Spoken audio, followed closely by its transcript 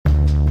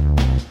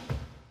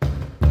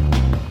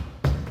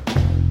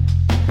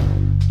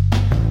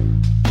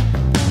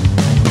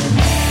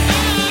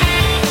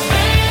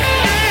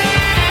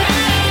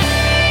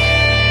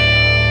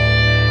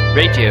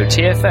Radio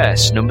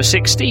TFS number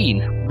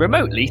 16,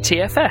 remotely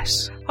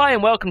TFS. Hi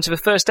and welcome to the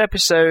first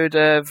episode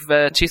of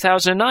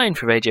 2009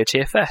 for Radio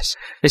TFS.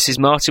 This is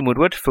Martin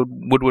Woodward for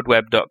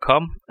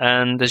woodwardweb.com,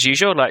 and as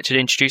usual I'd like to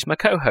introduce my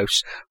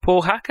co-host,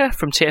 Paul Hacker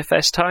from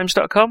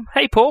tfstimes.com.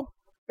 Hey Paul.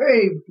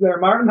 Hey there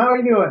Martin, how are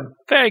you doing?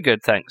 Very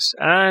good, thanks.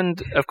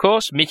 And of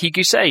course Mickey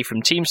Gousset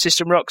from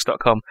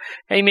teamsystemrocks.com.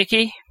 Hey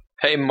Mickey.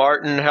 Hey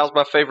Martin, how's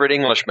my favorite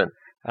Englishman?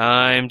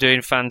 I'm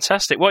doing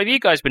fantastic. What have you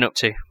guys been up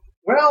to?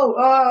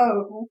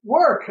 Well,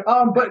 work.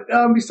 But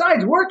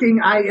besides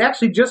working, I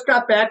actually just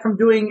got back from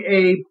doing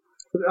a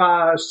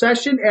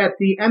session at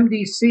the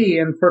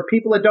MDC. And for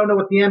people that don't know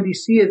what the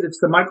MDC is, it's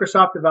the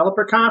Microsoft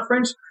Developer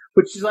Conference,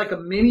 which is like a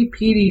mini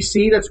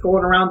PDC that's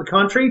going around the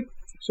country.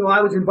 So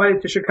I was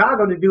invited to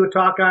Chicago to do a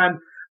talk on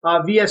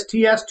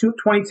VSTS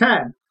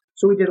 2010.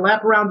 So we did a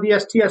lap around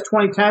VSTS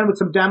 2010 with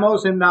some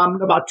demos, and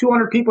about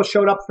 200 people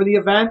showed up for the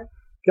event,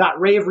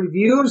 got rave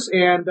reviews,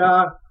 and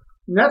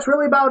that's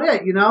really about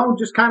it, you know,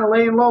 just kind of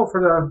laying low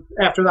for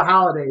after the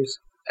holidays.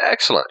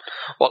 Excellent.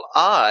 Well,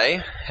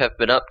 I have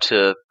been up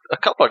to a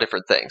couple of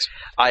different things.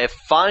 I have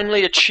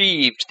finally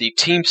achieved the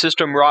Team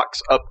System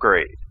Rocks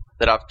upgrade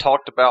that I've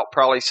talked about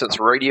probably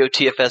since Radio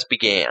TFS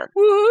began.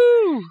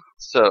 Woohoo!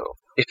 So,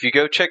 if you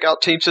go check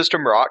out Team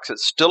System Rocks,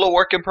 it's still a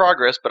work in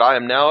progress, but I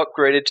am now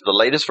upgraded to the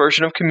latest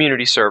version of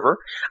Community Server.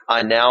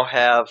 I now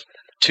have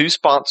 2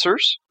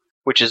 sponsors,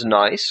 which is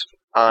nice.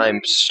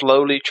 I'm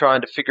slowly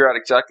trying to figure out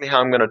exactly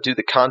how I'm going to do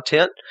the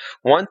content.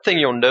 One thing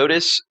you'll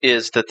notice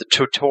is that the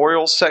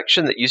tutorials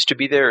section that used to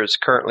be there is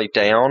currently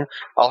down.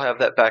 I'll have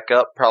that back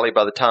up probably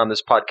by the time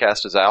this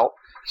podcast is out.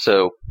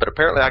 But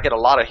apparently I get a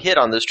lot of hit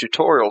on those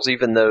tutorials,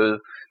 even though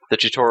the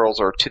tutorials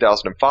are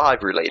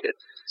 2005 related.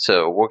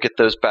 So we'll get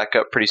those back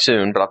up pretty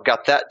soon. But I've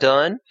got that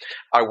done.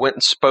 I went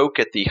and spoke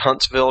at the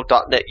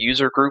Huntsville.net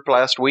user group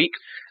last week.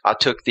 I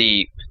took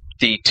the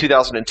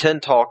 2010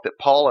 talk that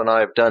Paul and I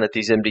have done at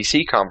these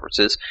MDC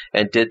conferences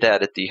and did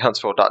that at the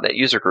Huntsville.net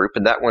user group,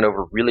 and that went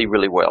over really,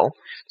 really well.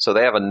 So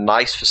they have a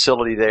nice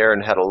facility there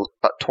and had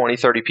about 20,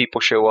 30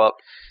 people show up.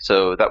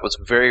 So that was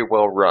very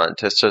well run.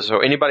 So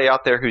anybody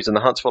out there who's in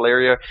the Huntsville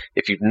area,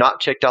 if you've not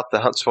checked out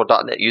the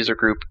Huntsville.net user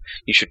group,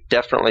 you should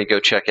definitely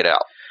go check it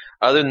out.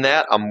 Other than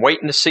that, I'm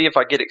waiting to see if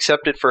I get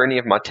accepted for any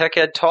of my Tech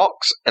Ed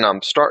talks, and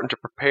I'm starting to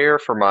prepare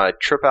for my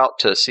trip out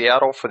to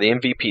Seattle for the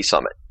MVP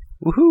Summit.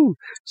 Woohoo!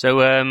 So,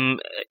 are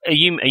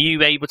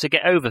you able to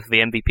get over for the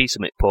MVP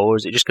Summit, Paul, or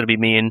is it just going to be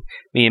me and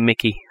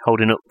Mickey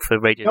holding up for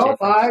Radio No,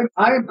 TFS?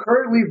 I am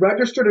currently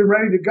registered and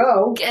ready to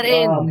go. Get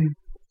in!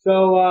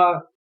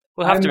 We'll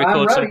have to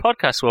record some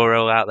podcasts while we're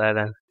all out there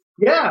then.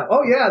 Yeah,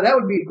 that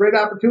would be a great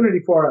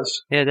opportunity for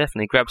us. Yeah,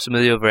 definitely. Grab some of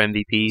the other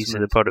MVPs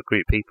and the product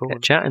group people.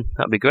 Get chatting.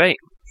 That'd be great.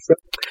 Sure.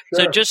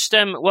 So just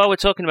while we're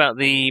talking about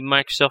the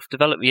Microsoft the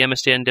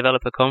MSDN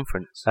Developer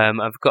Conference,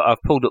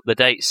 I've pulled up the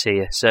dates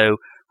here. So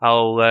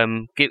I'll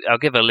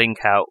give a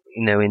link out,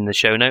 in the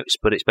show notes,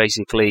 but it's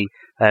basically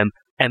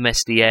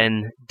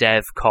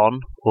msdndevcon,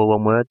 all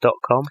one word,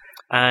 .com.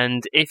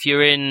 And if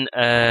you're in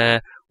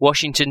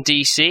Washington,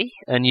 D.C.,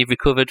 and you've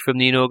recovered from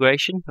the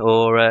inauguration,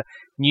 or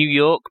New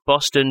York,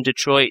 Boston,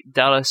 Detroit,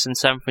 Dallas, and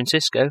San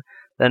Francisco,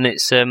 then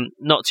it's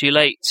not too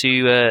late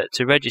to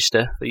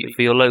register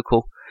for your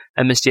local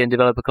MSDN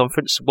Developer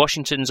Conference.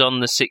 Washington's on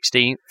the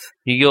 16th,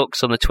 New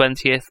York's on the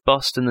 20th,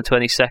 Boston the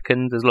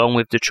 22nd, along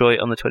with Detroit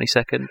on the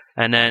 22nd,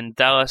 and then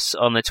Dallas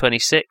on the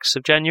 26th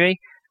of January,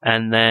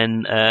 and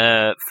then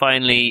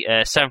finally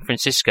San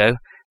Francisco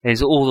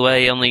is all the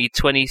way on the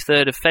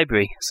 23rd of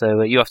February,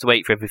 so you have to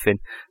wait for everything,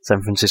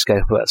 San Francisco,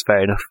 but that's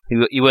fair enough.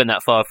 You weren't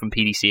that far from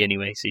PDC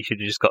anyway, so you should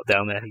have just got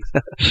down there.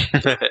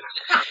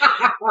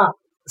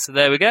 So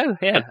there we go,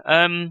 yeah.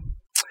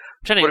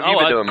 What have you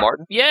been doing,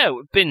 Martin? Yeah,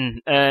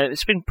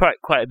 it's been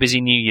quite a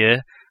busy new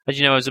year. As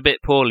you know, I was a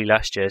bit poorly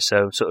last year,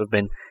 so sort of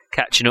been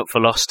catching up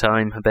for lost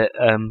time a bit.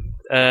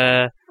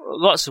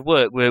 Lots of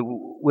work.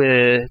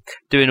 We're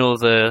doing all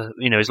the,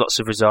 there's lots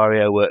of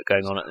Rosario work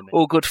going on at the minute.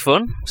 All good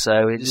fun.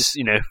 So it just,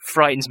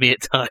 frightens me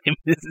at times.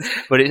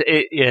 But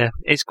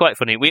it's quite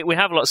funny. We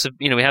have lots of,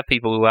 we have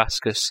people who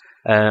ask us,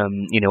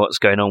 what's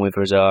going on with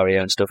Rosario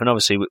and stuff. And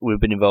obviously we've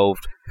been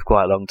involved for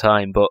quite a long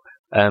time, but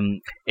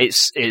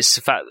it's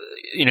the fact,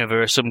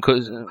 there are some,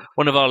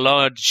 one of our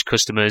large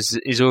customers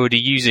is already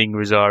using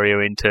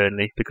Rosario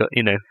internally because,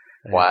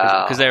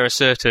 wow. Because they're a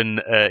certain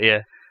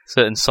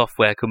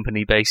software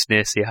company based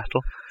near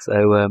Seattle.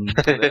 So, a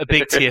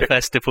big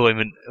TFS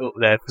deployment up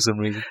there for some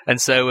reason.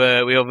 And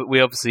so, we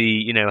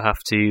obviously, have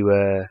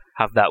to,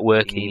 have that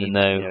working, even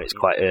though, it's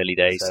quite early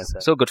days. So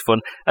it's all good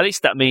fun. At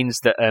least that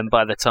means that,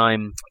 by the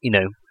time,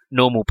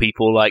 normal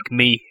people like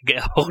me get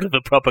hold of a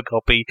proper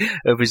copy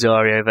of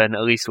Rosario, then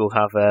at least we'll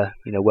have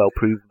well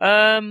proven.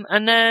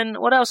 And then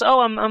what else?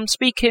 Oh, I'm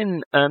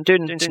speaking,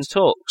 doing some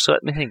talks. So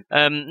let me think.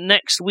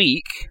 Next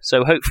week.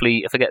 So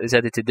hopefully, if I get this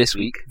edited this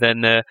week,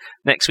 then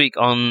next week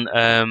on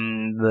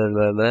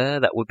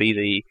that would be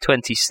the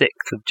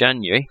 26th of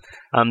January.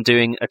 I'm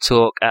doing a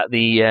talk at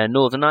the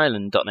Northern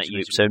Ireland.net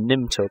group, so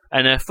NIMTUB.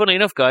 And funny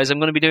enough, guys, I'm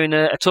going to be doing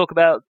a talk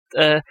about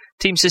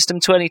Team System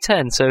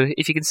 2010. So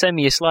if you can send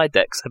me your slide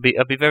decks,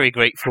 I'd be very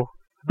grateful.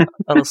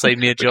 That'll save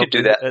me a job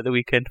do that. at the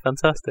weekend.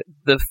 Fantastic.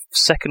 The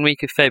second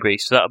week of February,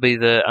 so that'll be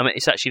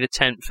it's actually the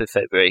 10th of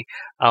February.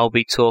 I'll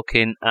be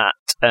talking at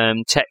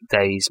Tech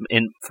Days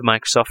for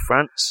Microsoft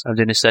France. I'm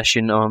doing a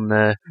session on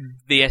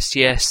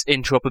VSTS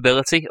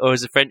interoperability, or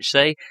as the French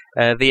say,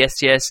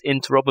 VSTS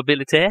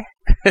interoperabilité.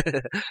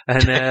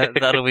 And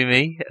that'll be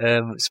me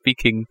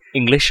speaking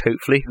English,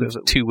 hopefully, with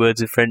 2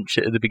 words of French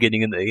at the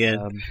beginning and at the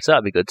end. So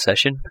that'll be a good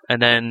session. And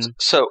then,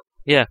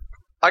 yeah.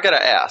 I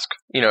gotta ask,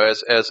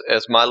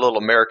 as my little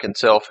American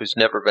self who's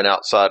never been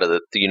outside of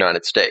the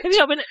United States.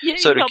 Have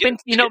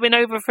you not been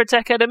over for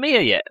Tech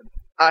Academia yet?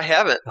 I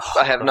haven't.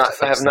 I have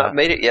not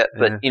made it yet.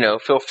 But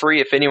feel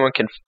free if anyone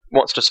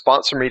wants to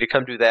sponsor me to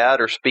come do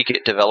that or speak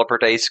at Developer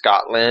Day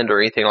Scotland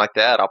or anything like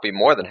that. I'll be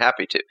more than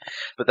happy to.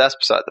 But that's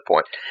beside the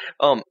point.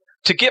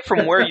 To get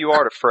from where you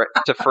are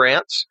to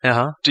France,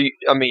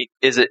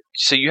 is it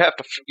so you have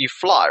to you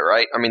fly,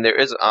 right? I mean, there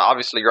is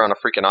obviously you're on a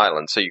freaking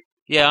island, so you.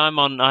 Yeah, I'm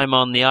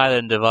on the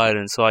island of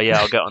Ireland, so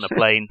I'll get on a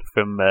plane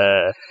from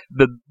the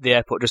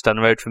airport just down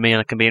the road from me,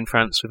 and I can be in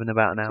France within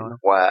about an hour.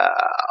 Wow,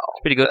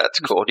 it's pretty good. That's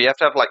cool. Do you have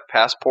to have like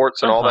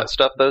passports and all that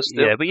stuff? Those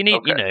still? Yeah, but you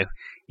need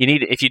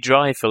if you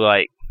drive for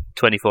like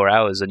 24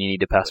 hours and you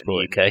need a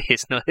passport. Okay,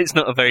 it's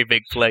not a very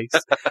big place.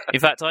 In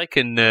fact, I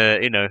can I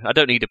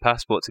don't need a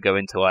passport to go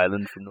into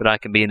Ireland, but I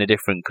can be in a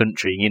different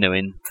country,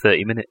 in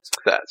 30 minutes.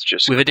 That's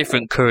just with a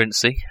different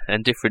currency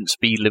and different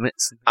speed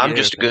limits. I'm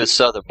just a good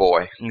Southern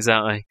boy.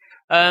 Exactly.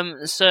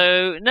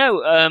 After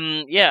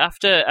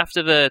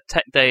the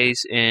Tech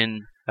Days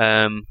in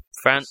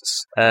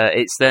France,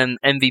 it's then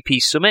MVP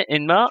Summit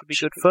in March.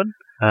 Should be good fun.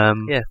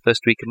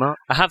 First week of March.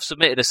 I have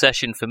submitted a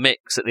session for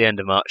Mix at the end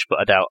of March, but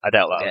I doubt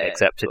that'll get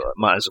accepted.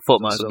 Might as well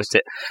submit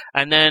it.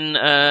 And then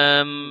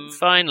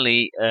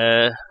finally,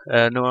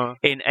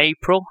 in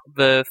April,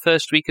 the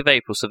first week of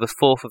April, so the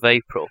 4th of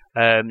April.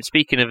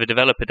 Speaking of the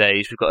Developer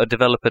Days, we've got a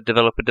developer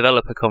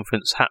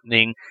conference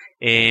happening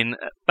in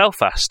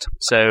Belfast.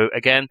 So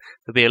again,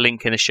 there'll be a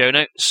link in the show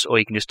notes, or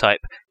you can just type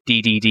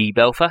DDD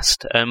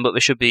Belfast. But there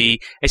should be.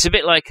 It's a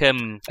bit like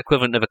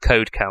equivalent of a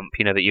code camp,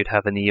 that you'd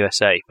have in the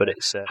USA, but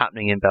it's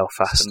happening in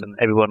Belfast, and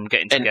everyone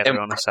getting together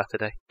on a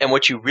Saturday. And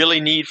what you really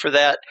need for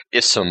that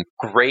is some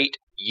great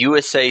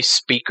USA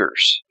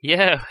speakers.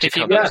 Yeah, if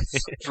you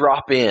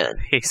drop in.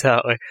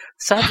 Exactly.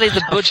 Sadly,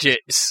 the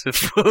budgets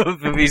for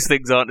these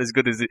things aren't as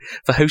good as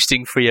for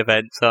hosting free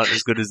events aren't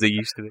as good as they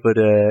used to be. But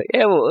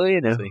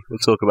we'll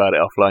talk about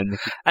it offline.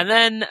 And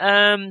then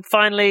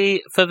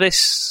finally, for this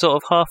sort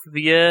of half of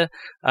the year,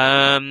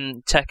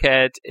 Tech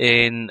Ed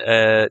in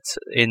the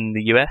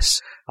US.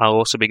 I'll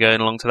also be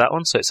going along to that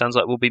one, so it sounds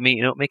like we'll be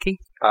meeting up, Mickey.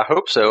 I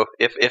hope so.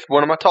 If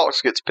one of my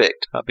talks gets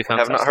picked, that'd be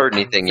fantastic. I have not heard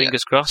anything yet.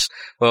 Fingers crossed.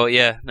 Well,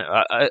 yeah,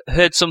 no, I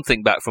heard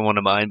something back from one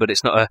of mine, but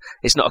it's not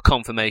a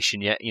confirmation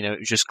yet. It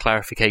was just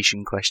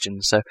clarification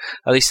questions. So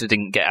at least it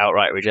didn't get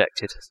outright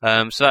rejected.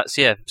 So that's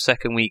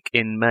second week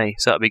in May.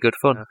 So that'll be good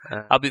fun.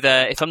 I'll be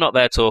there. If I'm not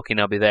there talking,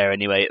 I'll be there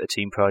anyway at the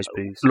Team Prize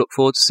booth. Look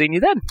forward to seeing you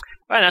then.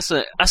 Right,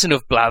 that's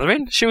enough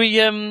blathering. Shall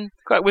we?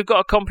 We've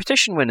got a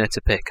competition winner to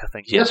pick, I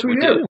think. Yes, we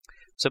do.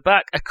 So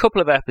back a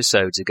couple of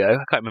episodes ago,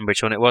 I can't remember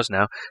which one it was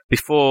now,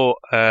 before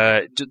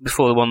the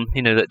one,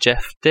 that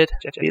Jeff did,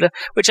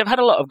 which I've had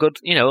a lot of good,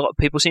 a lot of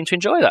people seem to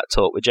enjoy that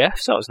talk with Jeff,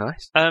 so that was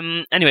nice.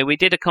 Anyway, we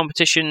did a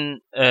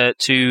competition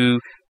to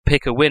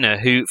pick a winner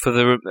for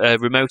the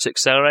remote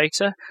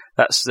accelerator.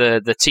 That's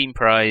the Team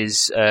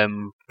Prize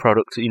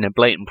product,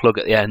 blatant plug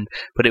at the end.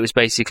 But it was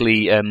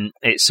basically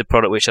it's a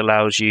product which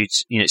allows you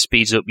to, it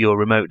speeds up your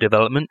remote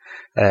development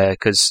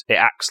because it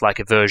acts like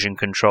a version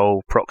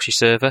control proxy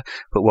server,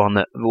 but one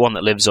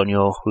that lives on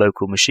your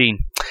local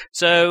machine.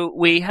 So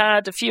we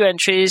had a few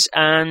entries,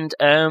 and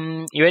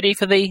you ready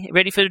for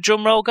the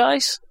drum roll,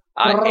 guys?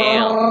 I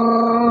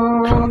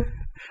am.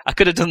 I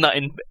could have done that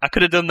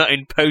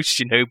in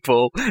post,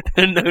 Paul.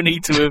 No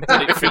need to have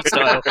done it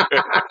freestyle.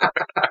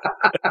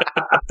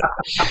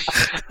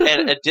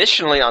 And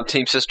additionally, on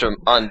Team System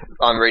on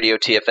Radio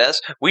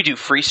TFS, we do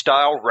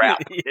freestyle rap.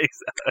 That's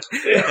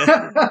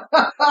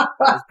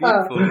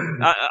beautiful.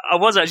 I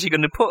was actually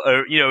going to put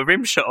a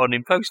rim shot on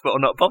in post, but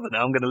I'm not bothered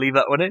now. I'm going to leave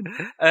that one in.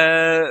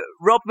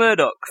 Rob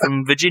Murdoch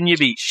from Virginia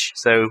Beach.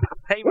 So,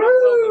 hey, Rob,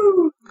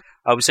 welcome.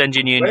 I'll be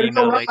sending you an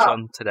email later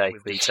on today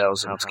with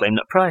details and how to claim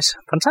that prize.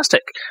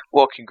 Fantastic.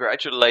 Well,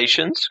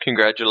 congratulations.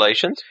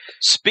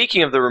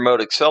 Speaking of the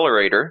remote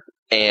accelerator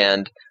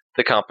and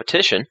the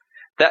competition,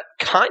 that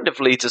kind of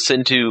leads us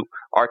into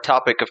our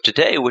topic of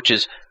today, which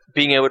is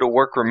being able to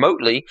work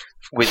remotely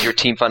with your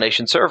Team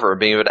Foundation server and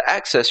being able to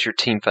access your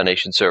Team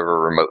Foundation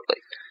server remotely.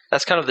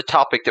 That's kind of the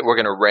topic that we're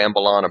going to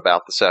ramble on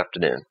about this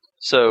afternoon.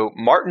 So,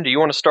 Martin, do you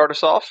want to start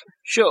us off?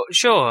 Sure.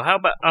 How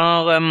about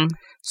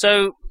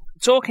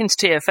talking to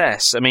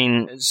TFS, I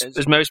mean,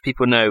 as most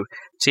people know,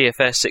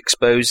 TFS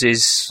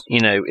exposes,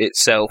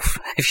 itself,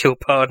 if you'll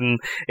pardon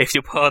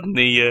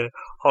the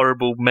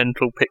horrible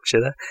mental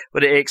picture there,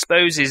 but it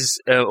exposes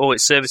all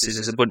its services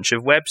as a bunch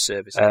of web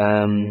services.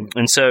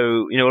 And so,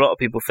 a lot of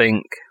people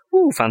think,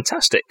 ooh,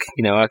 fantastic.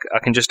 I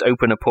can just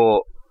open a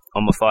port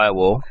on my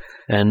firewall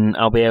and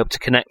I'll be able to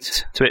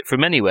connect to it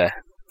from anywhere.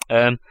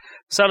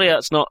 Sadly,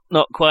 that's not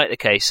quite the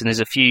case, and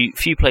there's a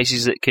few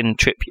places that can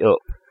trip you up.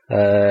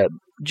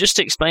 Just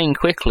to explain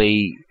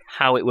quickly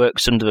how it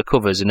works under the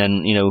covers, and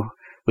then,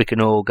 we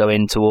can all go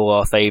into all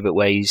our favourite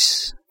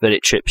ways that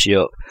it trips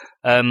you up.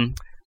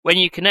 When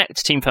you connect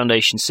to Team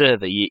Foundation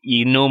Server,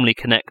 you normally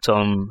connect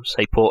on,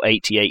 say, port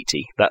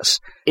 8080. That's,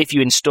 if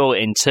you install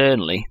it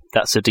internally,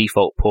 that's the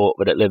default port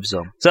that it lives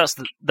on. So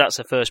that's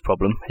the first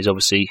problem, is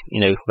obviously,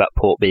 that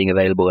port being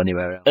available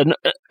anywhere else.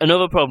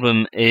 Another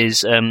problem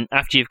is,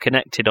 after you've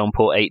connected on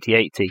port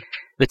 8080,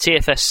 the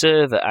TFS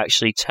server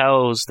actually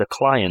tells the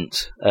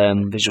client,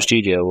 Visual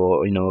Studio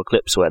or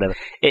Eclipse or whatever,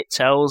 it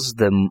tells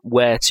them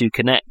where to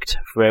connect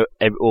for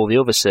all the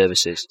other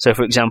services. So,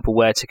 for example,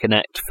 where to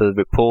connect for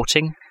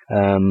reporting,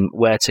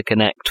 where to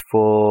connect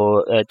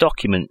for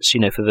documents,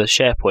 for the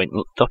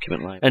SharePoint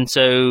document line. And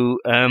so,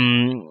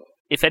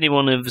 if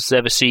anyone has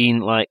ever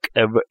seen,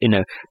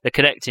 they're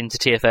connecting to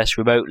TFS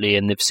remotely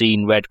and they've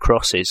seen red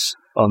crosses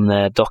on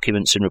their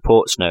documents and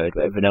reports node,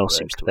 but everyone else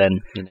seems to, then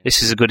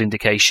this is a good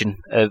indication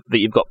that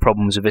you've got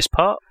problems with this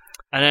part.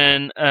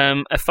 And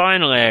then a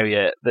final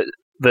area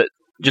that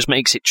just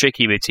makes it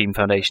tricky with Team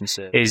Foundation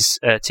Server is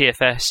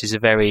TFS is a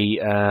very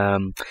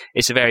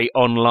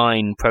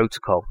online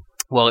protocol.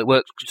 Well, it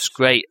works just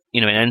great,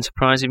 in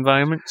enterprise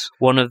environments.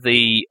 One of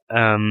the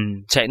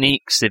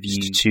techniques they've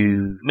used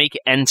to make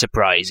it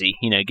enterprisey,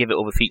 give it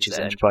all the features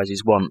that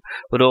enterprises want,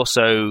 but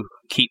also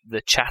keep the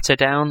chatter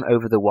down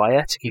over the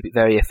wire to keep it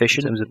very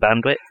efficient in terms of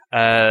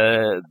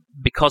bandwidth.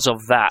 Because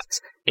of that,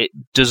 it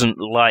doesn't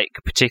like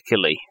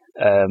particularly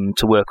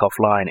to work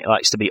offline. It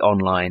likes to be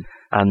online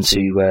and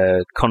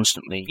to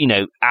constantly,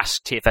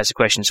 ask TFS a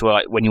question. So,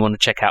 when you want to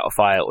check out a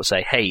file, it will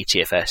say, "Hey,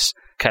 TFS,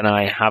 can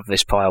I have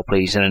this file,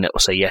 please?" And then it will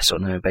say yes or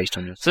no based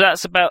on yours. So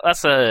that's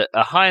a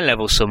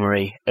high-level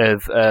summary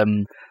of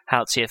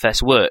how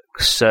TFS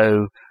works.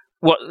 So,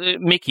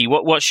 Mickey,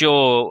 what's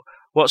your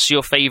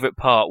favourite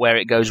part where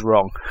it goes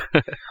wrong?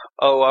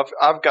 Oh,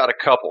 I've got a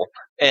couple,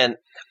 and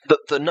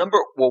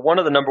one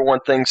of the number one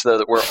things though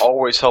that we're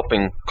always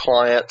helping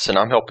clients, and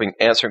I'm helping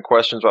answering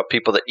questions about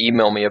people that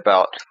email me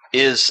about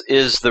is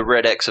the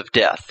red X of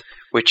death,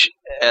 which,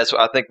 as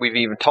I think we've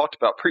even talked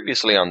about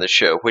previously on this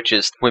show, which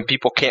is when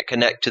people can't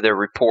connect to their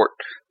reports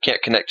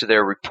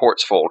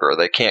folder, or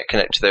they can't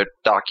connect to their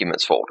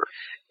documents folder.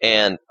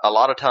 And a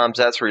lot of times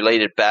that's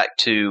related back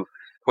to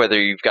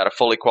whether you've got a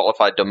fully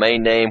qualified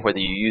domain name, whether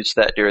you use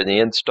that during the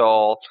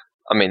install.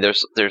 I mean,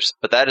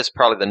 but that is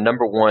probably the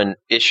number one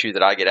issue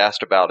that I get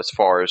asked about as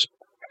far as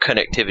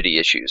connectivity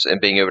issues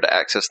and being able to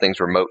access things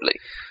remotely.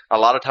 A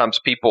lot of times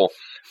people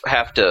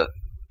have to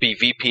be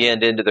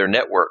VPN'd into their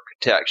network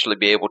to actually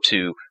be able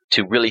to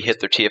really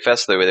hit their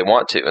TFS the way they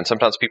want to. And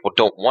sometimes people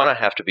don't want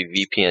to have to be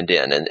VPN'd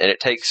in. And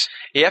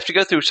you have to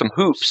go through some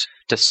hoops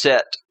to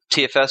set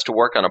TFS to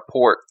work on a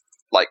port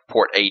like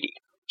port 80.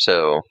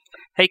 So,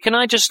 hey, can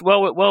I just,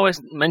 while I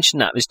mention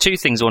that, there's two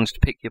things I wanted to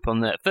pick you up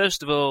on there.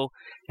 First of all,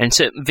 in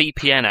certain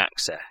VPN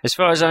access, as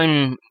far as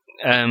I'm,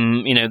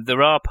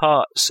 there are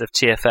parts of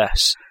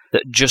TFS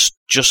that just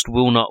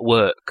will not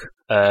work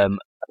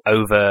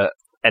over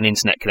an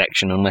internet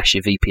connection unless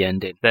you're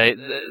VPN'd in.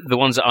 The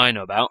ones that I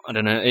know about, I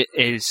don't know, it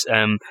is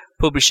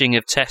publishing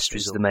of test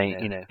is the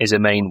main, is a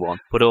main one,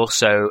 but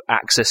also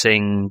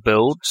accessing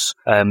builds,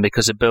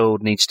 because a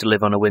build needs to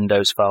live on a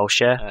Windows file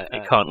share.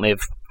 It can't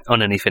live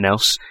on anything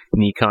else,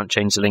 and you can't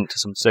change the link to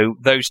something. So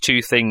those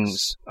two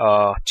things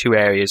are two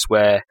areas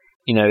where,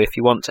 if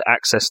you want to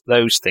access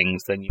those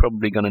things, then you're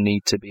probably going to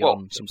need to be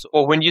on some sort of...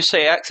 Well, when you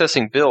say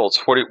accessing builds,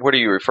 what are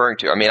you referring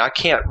to? I mean, I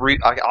can't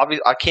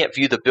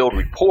view the build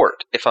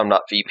report if I'm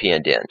not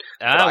VPN'd in.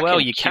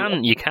 You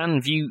can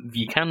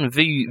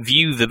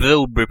view the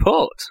build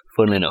report,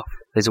 funnily enough.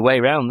 There's a way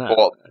around that.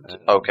 Well,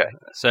 okay.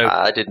 So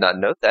I did not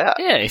know that.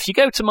 Yeah, if you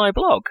go to my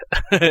blog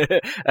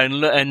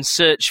and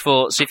search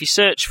for... So if you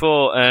search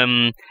for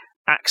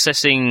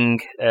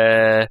accessing...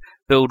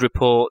 build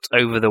report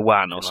over the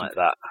WAN or something like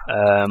that.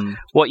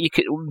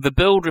 The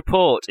build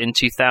report in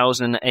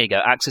 2000, there you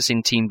go,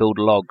 accessing team build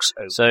logs.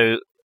 So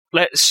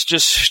let's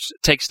just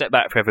take a step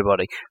back for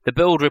everybody. The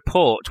build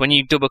report, when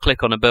you double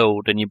click on a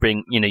build and you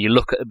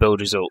look at the build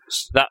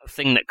results, that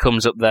thing that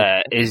comes up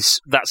there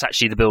that's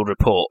actually the build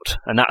report,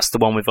 and that's the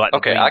one with the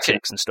green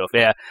ticks and stuff.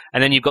 Yeah,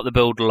 and then you've got the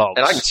build logs,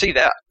 and I can see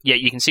that. Yeah,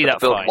 you can see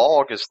that. The build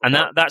log is, and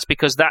that's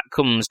because that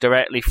comes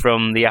directly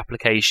from the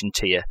application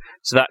tier.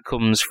 So that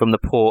comes from the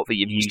port that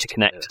you've used to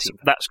connect to.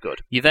 That's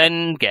good. You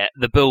then get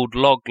the build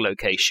log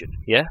location.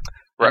 Yeah.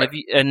 Right.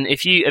 And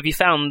have you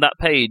found that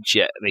page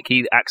yet,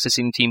 Mickey?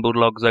 Accessing team build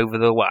logs over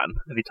the WAN.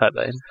 Have you typed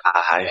that in?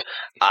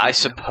 I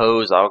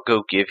suppose I'll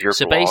go give your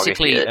blog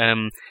basically, a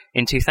hit.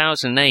 In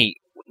 2008,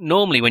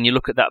 normally when you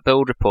look at that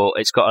build report,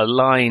 it's got a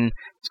line.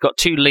 It's got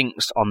two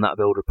links on that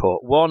build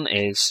report. One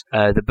is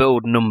the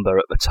build number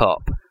at the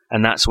top,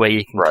 and that's where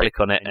you can click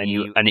on it, and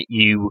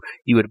you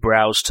would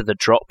browse to the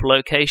drop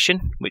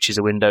location, which is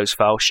a Windows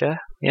file share.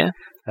 Yeah.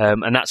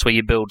 And that's where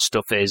your build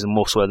stuff is, and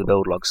also where the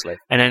build logs live.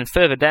 And then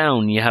further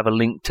down, you have a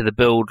link to the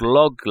build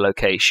log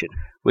location,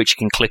 which you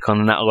can click on,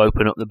 and that'll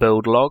open up the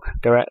build log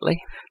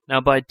directly. Now,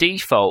 by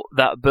default,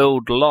 that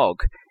build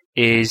log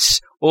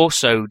is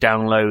also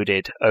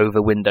downloaded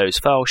over Windows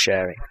file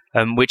sharing,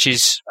 which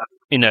is,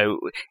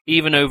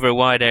 even over a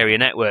wide area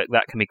network,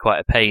 that can be quite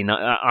a pain.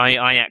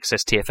 I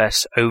access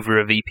TFS over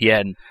a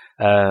VPN,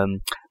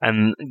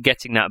 and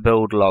getting that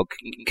build log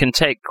can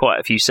take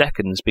quite a few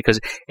seconds because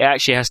it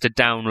actually has to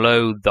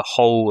download the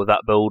whole of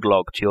that build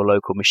log to your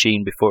local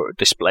machine before it will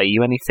display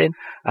you anything.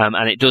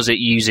 And it does it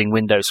using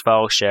Windows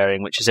file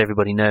sharing, which, as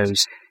everybody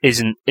knows,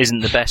 isn't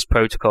the best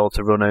protocol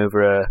to run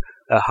over a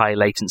high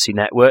latency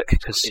network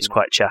because it's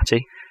quite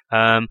chatty.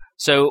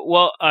 So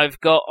what I've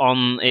got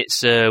on,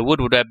 it's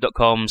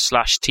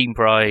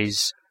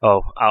woodwardweb.com/teamprize.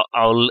 Oh,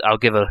 I'll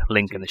give a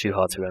link, and it's too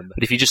hard to remember.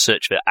 But if you just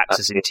search for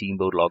accessing team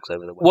build logs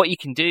over the web, what you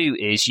can do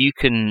is you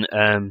can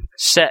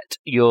set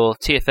your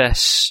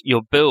TFS,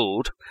 your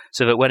build,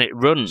 so that when it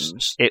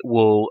runs, it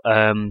will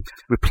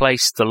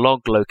replace the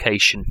log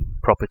location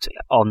property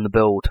on the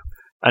build.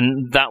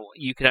 And that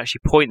you can actually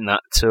point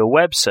that to a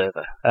web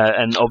server,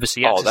 and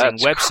obviously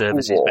accessing web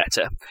servers is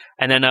better.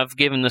 And then I've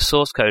given the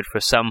source code for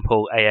a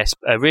sample a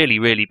really,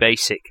 really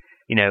basic,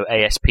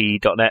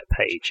 ASP.NET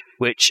page,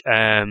 which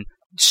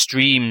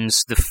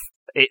streams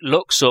it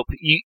looks up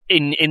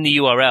in the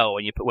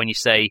URL when you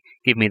say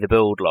give me the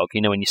build log.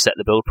 When you set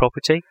the build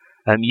property,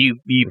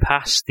 you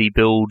pass the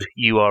build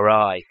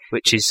URI,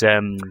 which is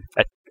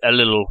a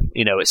little,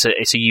 it's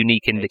a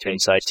unique indicator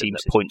inside Team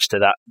that points to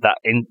that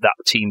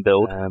team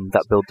build,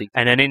 that build.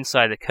 And then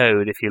inside the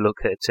code, if you look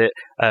at it,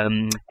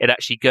 it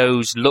actually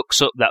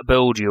looks up that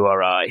build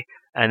URI,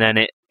 and then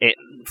it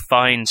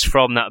finds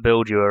from that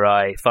build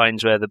URI,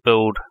 finds where the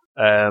build,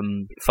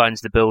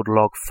 finds the build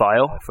log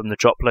file from the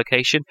drop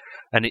location,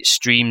 and it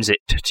streams it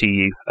to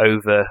you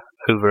over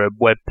a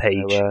web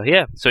page.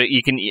 So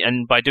you can,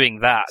 and by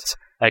doing that,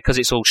 because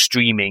it's all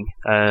streaming,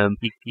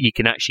 you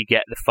can actually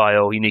get the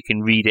file, you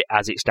can read it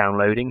as it's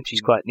downloading, which is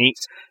quite neat.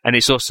 And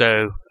it's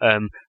also,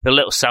 the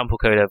little sample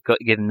code I've got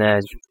given there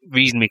is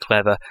reasonably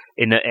clever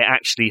in that it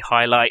actually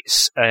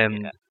highlights a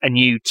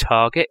new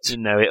target.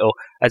 It'll,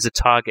 as a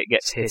target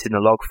gets hit in the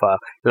log file,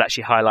 it'll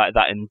actually highlight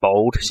that in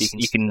bold, so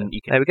you can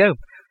there we go.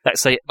 I'm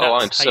so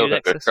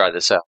going to try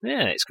this out.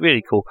 Yeah, it's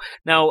really cool.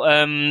 Now,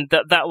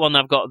 that one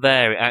I've got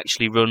there, it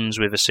actually runs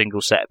with a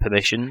single set of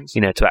permissions.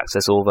 To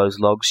access all those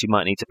logs, you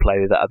might need to play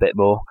with that a bit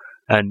more.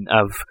 And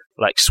I've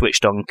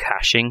switched on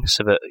caching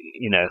so that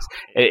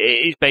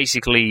it's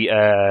basically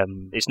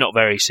it's not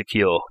very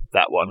secure.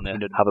 That one,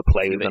 and have a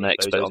play with it and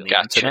expose on the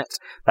internet.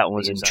 That one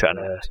was in trying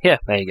to. Yeah,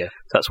 there you go.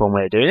 That's one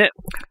way of doing it.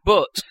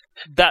 But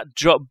that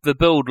the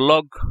build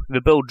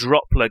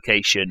drop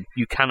location,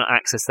 you cannot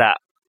access that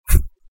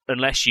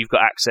unless you've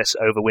got access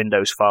over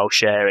Windows file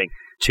sharing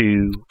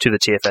to the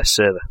TFS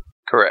server.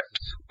 Correct.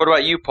 What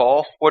about you,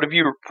 Paul? What have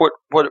you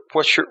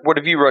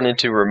run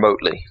into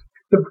remotely?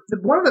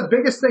 One of the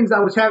biggest things I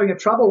was having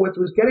trouble with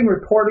was getting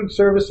reporting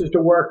services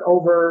to work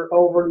over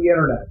the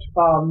internet.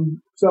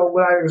 So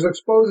when I was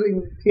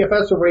exposing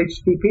TFS over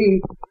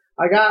HTTP,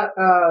 I got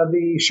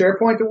the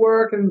SharePoint to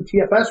work, and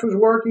TFS was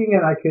working,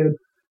 and I could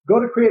go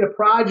to create a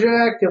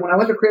project. And when I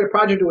went to create a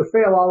project, it would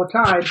fail all the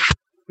time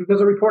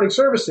because of reporting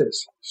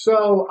services.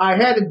 So I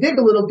had to dig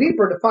a little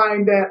deeper to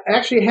find that I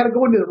actually had to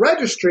go into the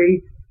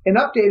registry and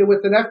update it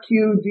with an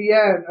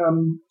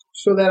FQDN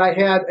so that I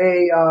had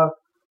a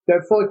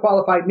fully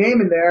qualified name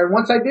in there. And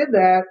once I did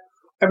that,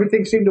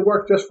 everything seemed to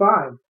work just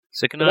fine.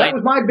 So that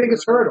was my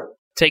biggest hurdle.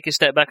 Take a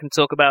step back and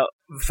talk about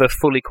the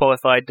fully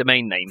qualified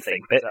domain name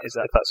thing. If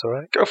that's all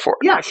right? Go for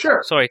it. Yeah,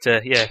 sure. Sorry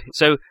to, yeah.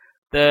 So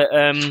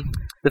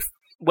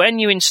when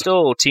you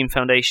install Team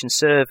Foundation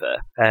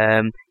Server,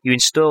 you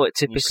install it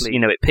typically,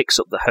 it picks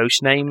up the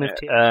host name.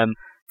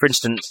 For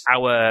instance,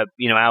 our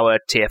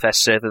TFS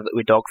server that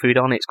we dog food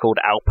on, it's called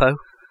Alpo.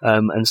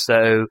 And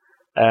so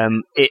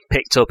it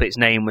picked up its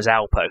name was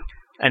Alpo.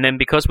 And then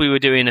because we were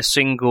doing a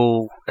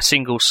single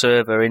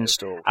server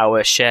install,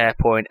 our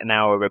SharePoint and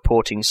our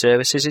reporting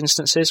services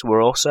instances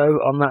were also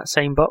on that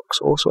same box,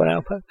 also at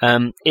Alpo.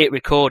 It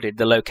recorded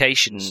the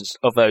locations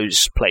of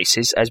those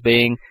places as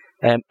being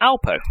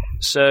Alpo.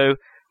 So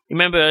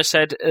remember I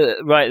said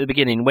right at the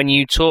beginning, when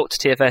you talk to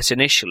TFS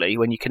initially,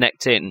 when you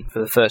connect in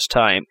for the first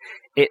time,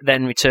 it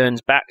then returns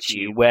back to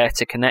you where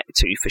to connect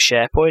to for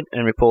SharePoint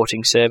and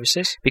reporting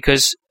services,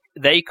 because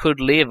they could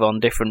live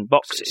on different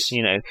boxes.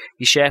 Your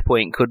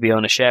SharePoint could be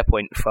on a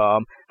SharePoint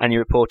farm, and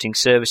your reporting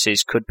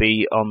services could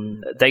be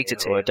on a data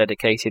tier, or a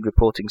dedicated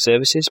reporting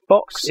services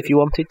box if you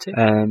wanted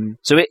to.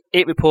 So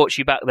it reports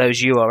you back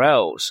those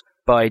URLs.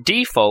 By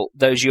default,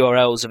 those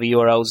URLs are the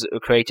URLs that were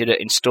created at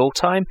install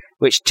time,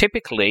 which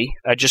typically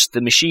are just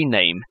the machine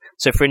name.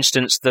 So, for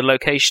instance, the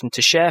location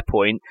to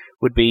SharePoint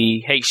would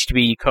be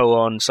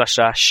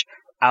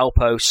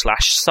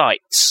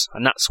http://alpo/sites,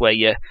 and that's where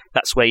your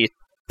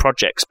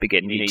projects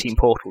begin, your team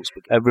portals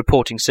begin.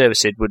 Reporting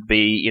services would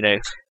be,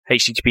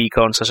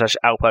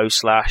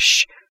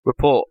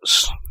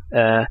 http://alpo/reports.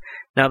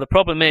 Now, the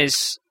problem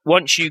is,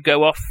 once you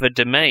go off the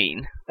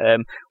domain,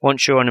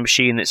 once you're on a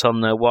machine that's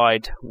on the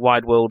wide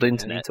world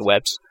internet,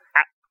 webs,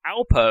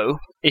 Alpo,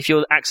 if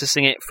you're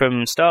accessing it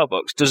from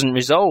Starbucks, doesn't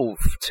resolve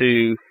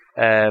to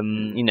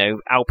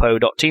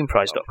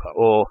alpo.teamprize.com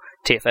or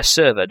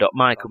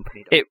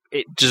tfsserver.mycompany. It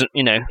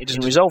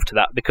doesn't resolve to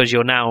that because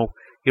you're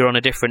on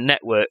a different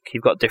network.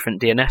 You've got different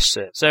DNS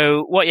servers.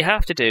 So what you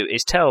have to do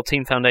is tell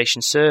Team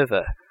Foundation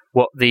Server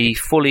what the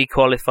fully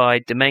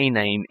qualified domain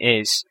name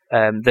is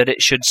that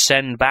it should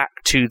send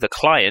back to the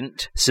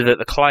client, so that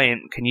the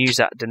client can use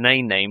that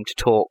domain name to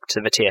talk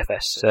to the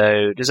TFS.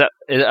 So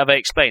have I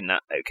explained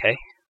that okay?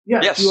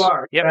 Yes, you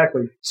are. Yep.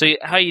 Exactly. So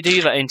how you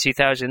do that in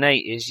 2008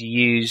 is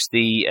you use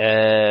the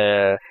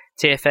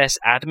TFS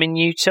admin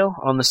util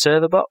on the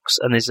server box,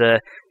 and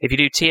if you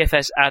do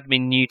TFS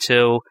admin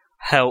util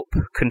help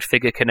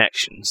configure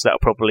connections, that'll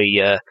probably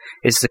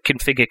is the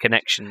configure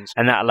connections,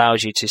 and that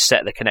allows you to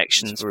set the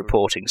connections for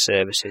reporting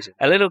services.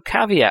 A little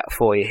caveat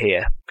for you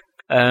here.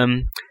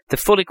 The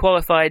fully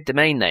qualified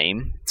domain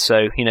name,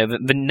 so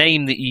the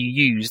name that you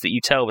use, that you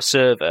tell the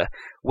server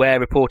where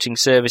reporting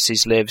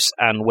services lives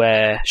and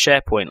where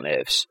SharePoint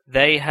lives,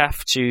 they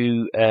have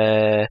to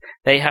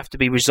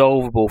be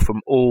resolvable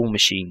from all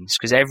machines,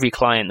 because every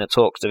client that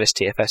talks to this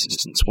TFS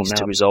instance will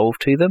now resolve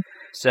to them.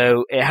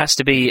 So it has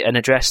to be an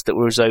address that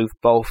will resolve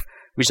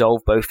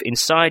both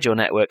inside your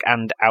network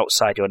and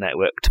outside your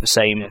network to the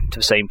same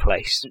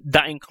place.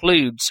 That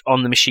includes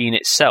on the machine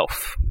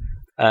itself.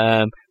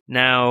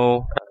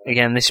 Now,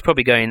 again, this is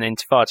probably going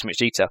into far too much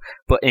detail,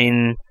 but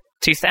in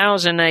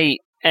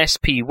 2008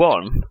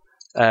 SP1,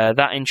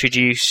 that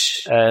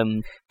introduced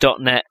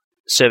 .NET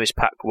Service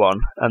Pack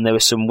 1, and there were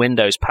some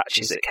Windows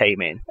patches that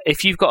came in.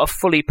 If you've got a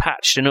fully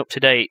patched and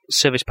up-to-date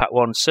Service Pack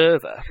 1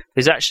 server,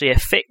 there's actually a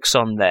fix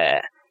on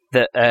there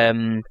that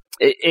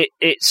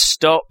it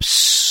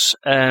stops,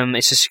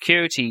 it's a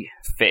security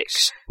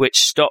fix, which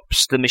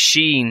stops the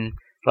machine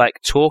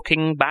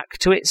talking back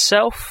to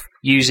itself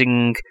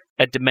using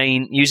a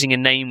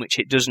name which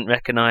it doesn't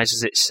recognize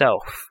as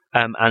itself,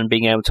 and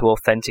being able to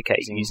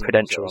authenticate using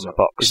credential on the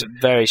box. There's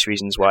various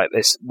reasons why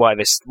this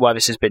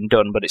has been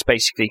done, but it's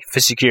basically for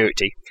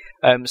security.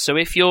 So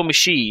if your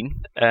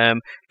machine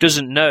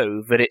doesn't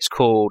know that it's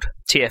called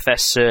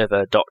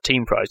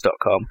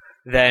tfsserver.teamprize.com,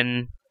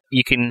 then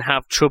you can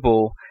have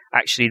trouble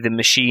actually the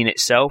machine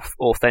itself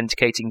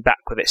authenticating back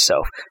with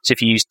itself. So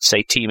if you use,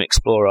 say, Team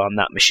Explorer on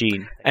that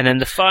machine. And then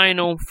the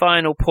final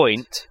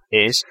point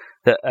is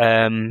that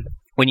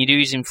when you're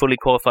using fully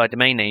qualified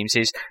domain names,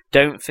 is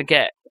don't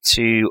forget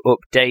to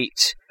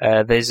update.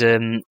 There's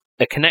a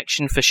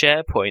connection for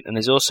SharePoint, and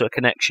there's also a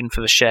connection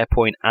for the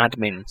SharePoint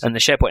admin. And the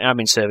SharePoint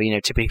admin server,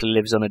 typically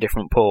lives on a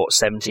different port,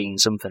 17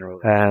 something or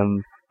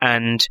other.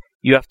 And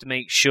you have to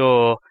make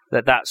sure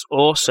that that's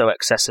also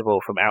accessible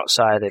from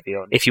outside of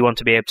your, if you want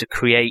to be able to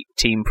create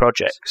team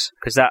projects,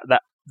 because that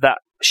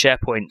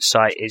SharePoint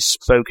site is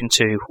spoken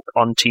to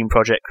on team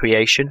project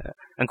creation,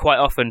 and quite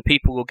often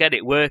people will get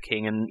it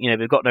working, and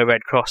they've got no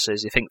red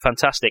crosses. They think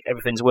fantastic,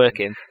 everything's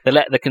working. They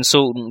let the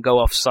consultant go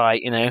off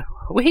site,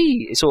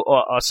 it's all,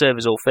 our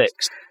server's all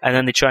fixed, and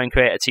then they try and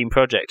create a team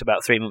project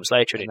about 3 months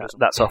later, and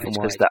that's often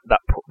because that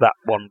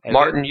one.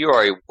 Martin, you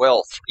are a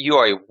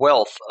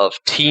wealth of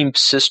team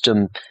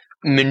system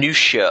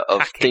minutia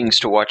of things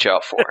to watch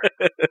out for.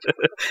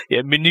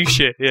 Yeah,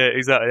 minutia. Yeah,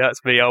 exactly. That's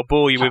me. I'll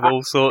bore you with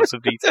all sorts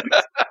of details.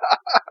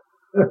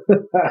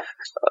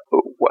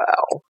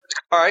 Wow.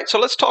 All right, so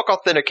let's talk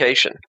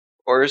authentication.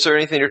 Or is there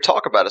anything to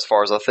talk about as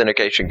far as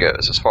authentication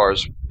goes, as far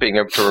as being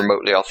able to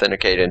remotely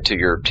authenticate into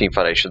your Team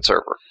Foundation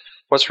server?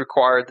 What's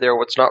required there?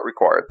 What's not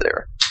required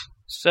there?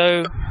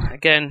 So,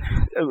 again,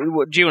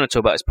 what do you want to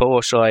talk about this, Paul,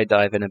 or shall I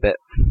dive in a bit?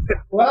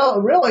 Well,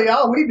 really,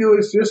 all we do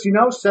is just,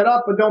 set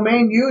up a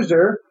domain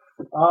user.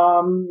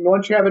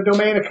 Once you have a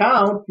domain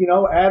account,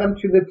 add them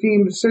to the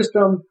team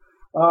system,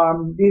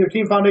 either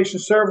Team Foundation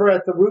server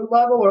at the root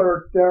level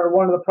or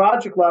one of the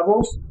project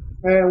levels,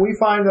 and we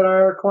find that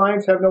our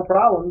clients have no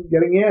problem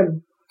getting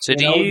in. So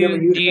do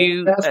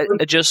you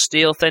adjust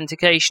the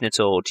authentication at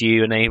all? Do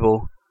you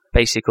enable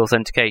basic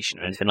authentication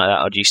or anything like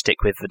that, or do you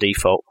stick with the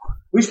default?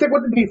 We stick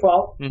with the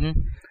default.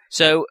 Mm-hmm.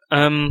 So,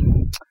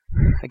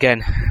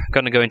 again, I'm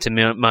going to go into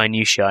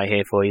minutiae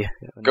here for you.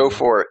 Go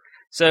for it.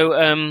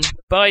 So,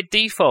 by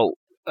default,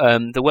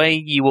 the way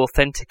you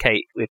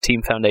authenticate with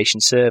Team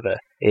Foundation Server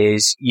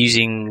is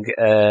using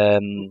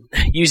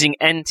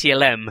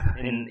NTLM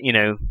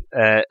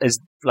as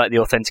like the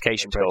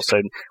authentication protocol.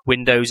 So,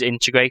 Windows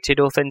integrated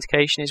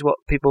authentication is what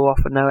people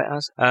often know it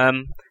as.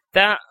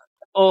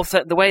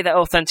 The way that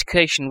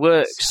authentication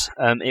works,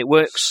 it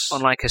works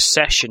on like a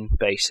session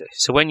basis.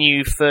 So when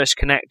you first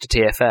connect to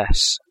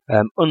TFS,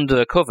 under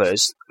the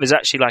covers, there's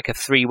actually like a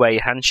 3-way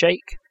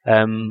handshake,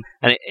 and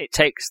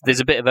there's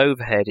a bit of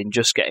overhead in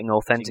just getting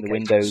the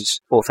Windows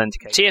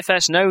authentication.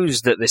 TFS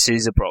knows that this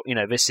is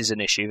this is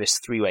an issue, this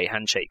 3-way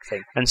handshake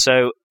thing, and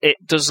so it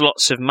does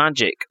lots of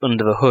magic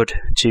under the hood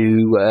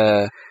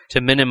to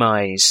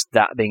minimize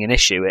that being an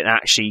issue, and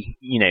actually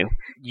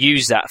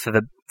use that for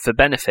for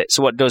benefit.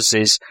 So what it does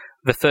is,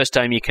 the first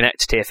time you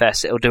connect to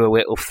TFS, it'll do a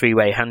little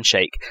three-way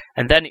handshake,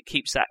 and then it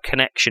keeps that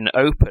connection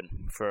open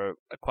for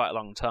quite a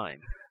long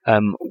time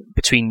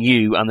between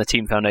you and the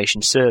Team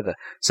Foundation server.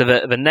 So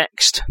the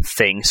next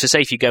thing, so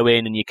say if you go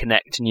in and you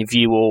connect and you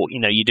view all,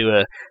 you do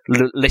a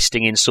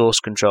listing in source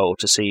control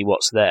to see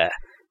what's there.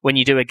 When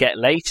you do a get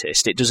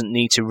latest, it doesn't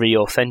need to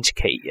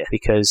re-authenticate you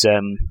because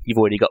you've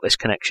already got this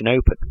connection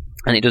open,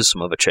 and it does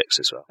some other tricks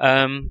as well.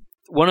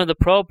 One of the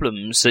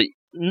problems that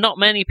not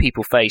many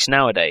people face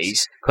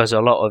nowadays, because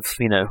a lot of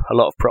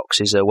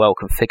proxies are well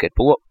configured,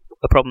 but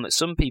a problem that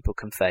some people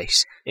can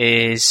face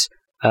is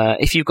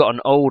if you've got an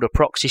older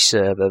proxy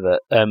server,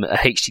 that a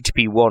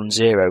HTTP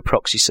 1.0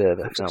 proxy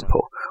server, for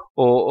example,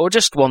 or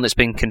just one that's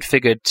been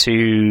configured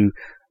to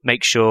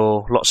make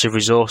sure lots of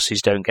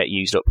resources don't get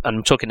used up. And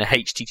I'm talking a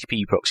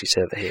HTTP proxy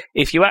server here.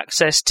 If you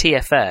access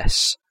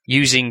TFS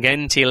using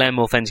NTLM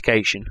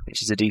authentication,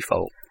 which is the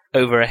default,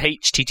 over a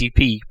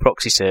HTTP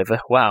proxy server,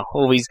 wow,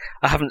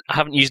 I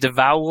haven't used a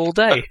vowel all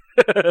day.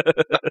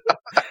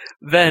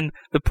 Then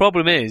the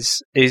problem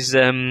is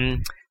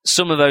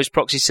some of those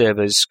proxy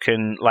servers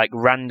can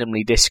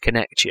randomly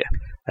disconnect you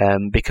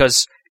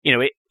because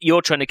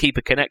you're trying to keep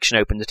a connection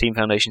open to Team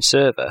Foundation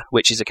server,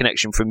 which is a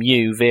connection from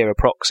you via a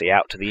proxy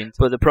out to the internet.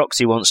 But the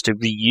proxy wants to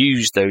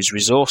reuse those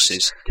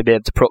resources to be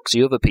able to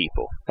proxy other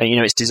people. And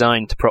it's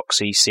designed to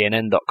proxy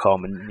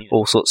CNN.com and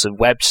all sorts of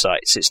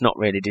websites. It's not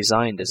really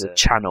designed as a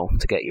channel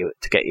to get you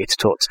to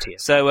talk to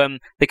TFS. So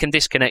they can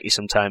disconnect you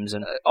sometimes,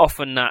 and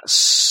often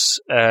that's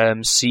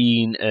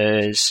seen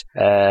as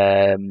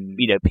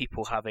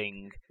people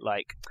having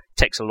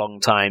takes a long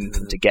time for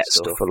them to get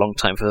stuff, a long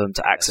time for them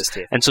to access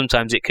it. And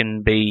sometimes it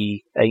can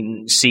be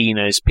seen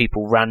as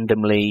people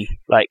randomly,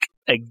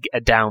 a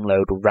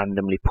download will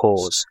randomly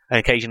pause. And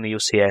occasionally you'll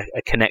see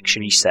a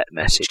connection reset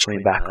message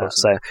coming back or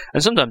so.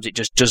 And sometimes it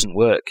just doesn't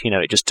work,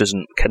 it just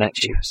doesn't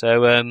connect you.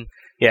 So,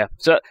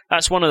 so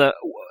that's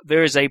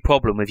there is a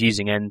problem with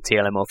using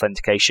NTLM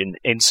authentication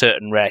in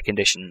certain rare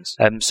conditions.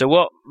 So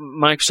what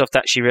Microsoft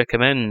actually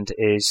recommend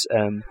is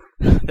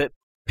that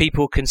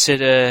people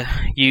consider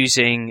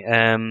using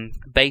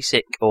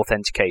basic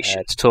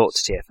authentication to talk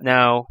to TFS.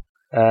 Now,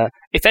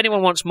 if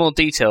anyone wants more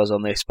details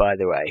on this, by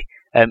the way,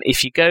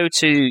 if you go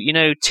to,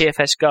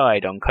 TFS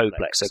Guide on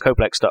Coplex, so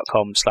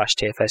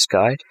coplex.com/TFS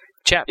Guide,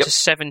 chapter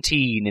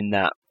 17 in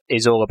that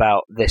is all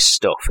about this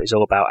stuff, is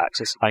all about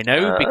access. I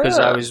know, because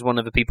I was one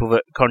of the people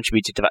that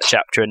contributed to that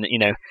chapter, and,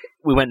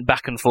 we went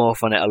back and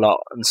forth on it a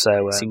lot, and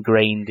so it's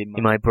ingrained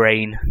in my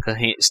brain.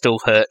 It still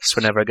hurts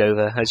whenever I go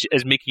there,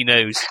 as Mickey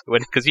knows,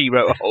 because he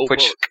wrote a whole book.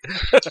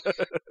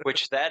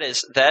 Which that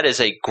is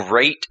a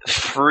great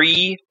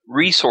free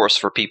resource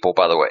for people,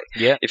 by the way.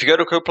 Yeah. If you go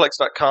to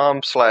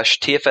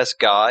coplex.com/TFS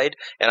Guide,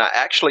 and I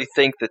actually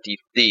think that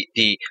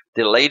the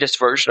latest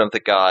version of the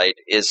guide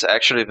is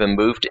actually been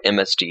moved to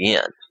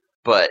MSDN,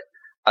 but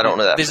I don't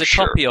know that There's for a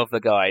sure. copy of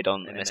the guide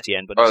on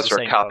MSDN, but is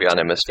there a copy on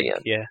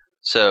MSDN? Yeah.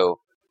 So,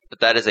 but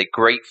that is a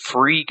great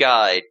free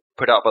guide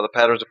put out by the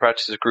Patterns and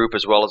Practices group,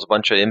 as well as a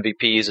bunch of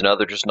MVPs and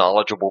other just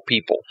knowledgeable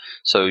people.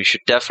 So you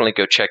should definitely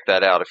go check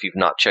that out if you've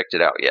not checked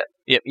it out yet.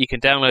 Yep, you can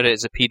download it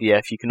as a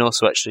PDF. You can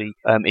also actually,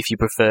 if you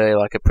prefer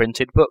a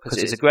printed book,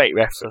 because it's a great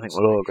reference, I think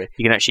we'll all agree.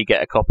 You can actually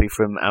get a copy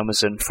from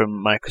Amazon,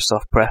 from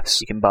Microsoft Press.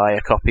 You can buy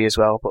a copy as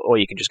well, or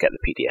you can just get the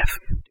PDF.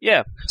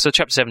 Yeah, so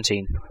chapter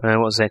 17, what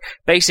was it?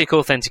 Basic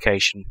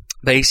authentication.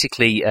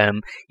 Basically,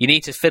 you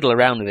need to fiddle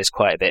around with this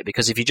quite a bit,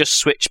 because if you just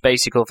switch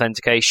basic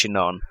authentication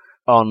on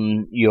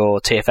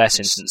your TFS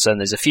instance, and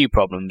there's a few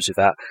problems with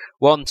that.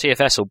 One,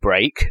 TFS will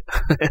break,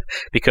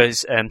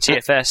 because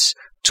TFS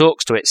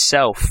talks to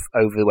itself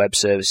over the web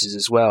services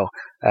as well.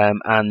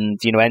 And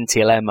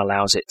NTLM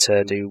allows it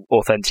to do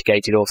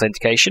authenticated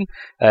authentication,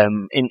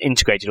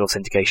 integrated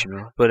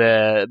authentication,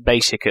 but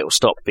basic, it will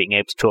stop being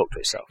able to talk to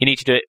itself. You need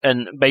to do it,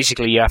 and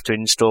basically you have to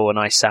install a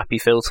nice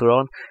SAPI filter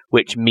on,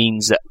 which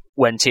means that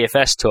when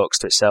TFS talks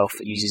to itself,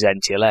 it uses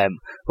NTLM,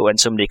 but when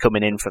somebody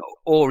coming in from,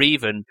 or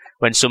even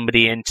when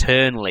somebody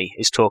internally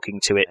is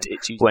talking to it,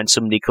 when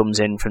somebody comes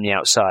in from the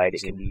outside,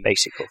 it can be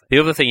basic. The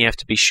other thing you have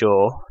to be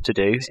sure to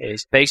do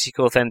is basic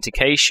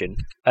authentication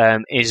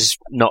is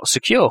not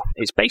secure.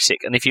 It's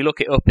basic, and if you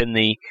look it up in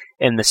the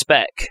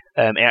spec,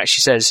 it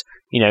actually says,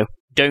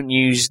 don't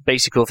use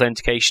basic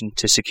authentication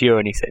to secure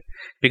anything,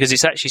 because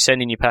it's actually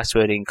sending your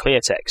password in clear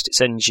text. It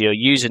sends your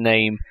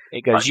username,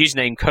 it goes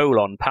username :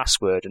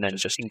 password, and then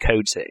just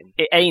encodes it.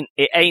 It ain't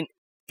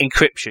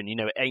encryption,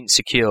 it ain't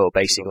secure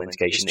basic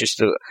authentication. It's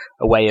just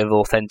a way of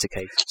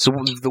authenticating. So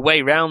the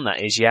way around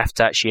that is you have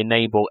to actually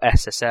enable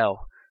SSL,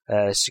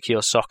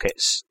 secure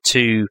sockets,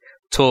 to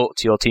talk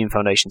to your Team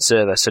Foundation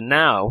server. So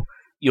now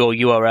your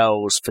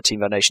URLs for Team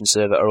Foundation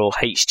server are all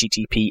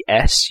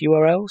HTTPS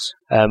URLs,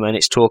 and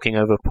it's talking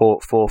over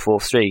port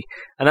 443.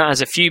 And that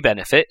has a few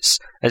benefits,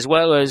 as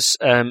well as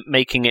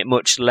making it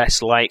much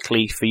less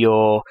likely for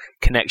your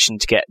connection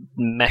to get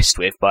messed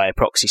with by a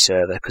proxy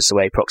server, because the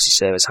way proxy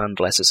servers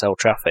handle SSL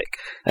traffic,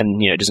 and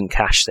it doesn't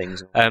cache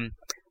things.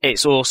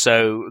 It's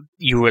also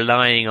you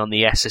relying on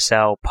the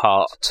SSL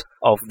part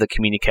of the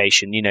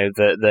communication,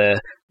 the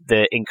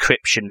the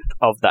encryption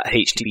of that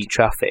HTTP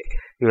traffic.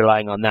 You're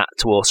relying on that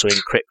to also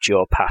encrypt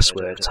your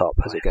password top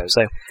as it goes.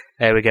 So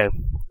there we go.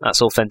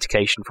 That's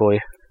authentication for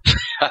you.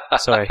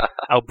 Sorry,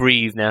 I'll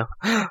breathe now.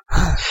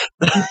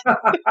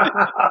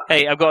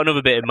 Hey, I've got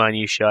another bit of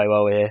minutiae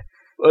while we're here.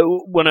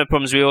 One of the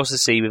problems we also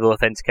see with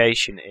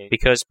authentication is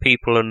because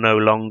people are no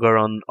longer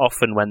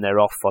often when they're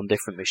off on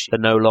different machines,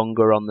 they're no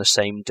longer on the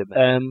same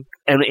domain.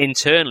 And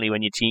internally,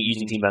 when you're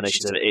using Team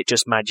Foundation, it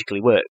just magically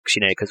works,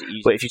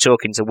 but if you're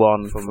talking to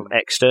one from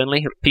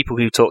externally, people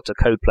who talk to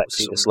Codeplex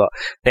see this a lot,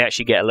 they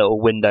actually get a little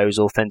Windows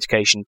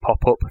authentication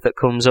pop-up that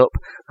comes up,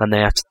 and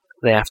they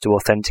have to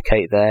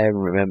authenticate there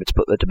and remember to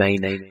put the domain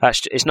name in.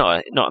 It's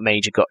not a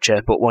major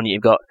gotcha, but one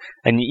you've got,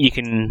 and you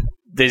can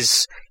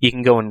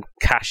go and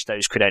cache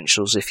those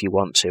credentials if you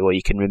want to, or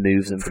you can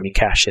remove them from your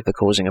cache if they're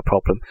causing a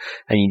problem.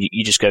 And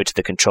you just go to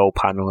the control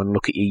panel and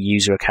look at your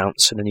user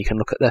accounts, and then you can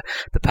look at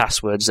the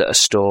passwords that are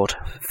stored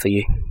for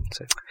you.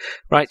 So,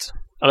 right,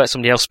 I'll let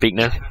somebody else speak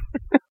now.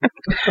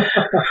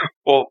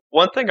 Well,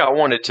 one thing I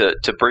wanted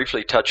to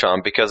briefly touch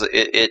on, because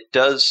it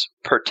does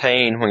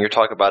pertain when you're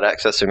talking about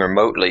accessing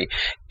remotely,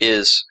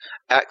 is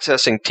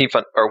accessing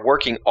or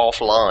working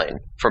offline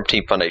from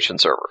Team Foundation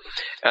Server.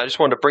 And I just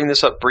wanted to bring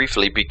this up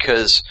briefly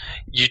because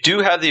you do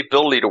have the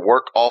ability to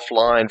work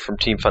offline from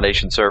Team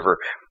Foundation Server,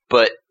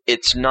 but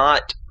it's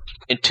not.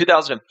 In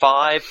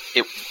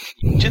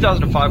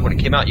 2005, when it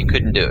came out, you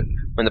couldn't do it.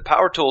 When the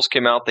Power Tools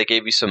came out, they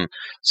gave you some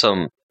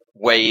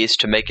ways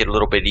to make it a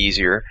little bit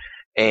easier,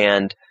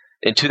 and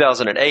in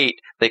 2008,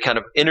 they kind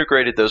of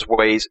integrated those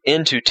ways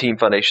into Team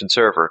Foundation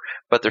Server,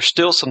 but there's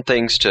still some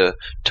things to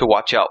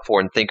watch out for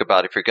and think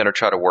about if you're going to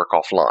try to work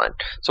offline.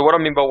 So what I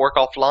mean by work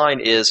offline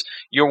is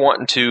you're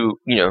wanting to,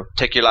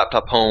 take your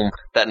laptop home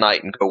that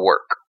night and go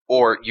work,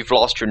 or you've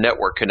lost your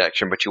network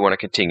connection, but you want to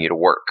continue to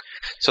work.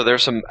 So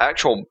there's some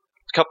actual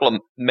couple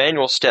of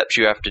manual steps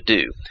you have to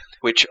do,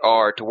 which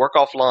are to work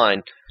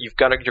offline. You're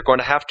going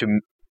to have to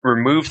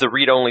remove the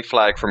read-only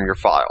flag from your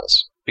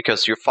files.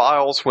 Because your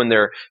files, when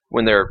they're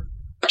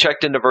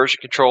checked into version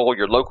control,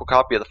 your local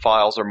copy of the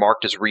files are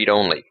marked as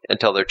read-only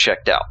until they're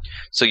checked out.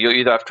 So you'll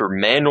either have to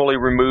manually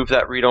remove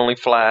that read-only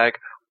flag,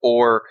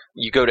 or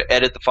you go to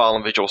edit the file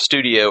in Visual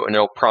Studio and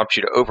it'll prompt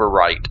you to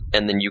overwrite,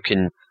 and then you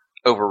can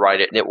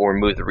overwrite it and it will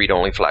remove the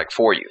read-only flag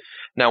for you.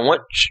 Now,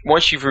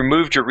 once you've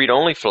removed your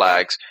read-only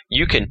flags,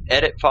 you can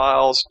edit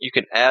files, you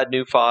can add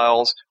new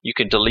files, you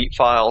can delete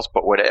files,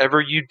 but whatever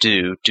you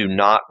do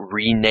not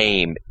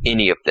rename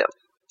any of them,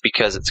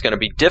 because it's going to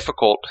be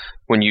difficult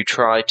when you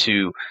try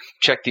to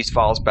check these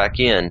files back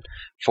in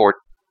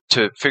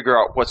to figure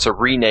out what's a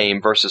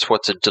rename versus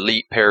what's a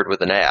delete paired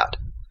with an add.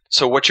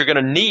 So what you're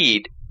going to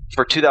need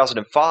for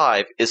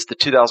 2005 is the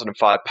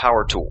 2005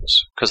 Power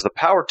Tools, because the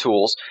Power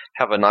Tools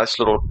have a nice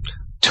little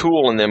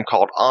tool in them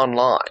called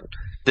Online.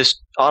 This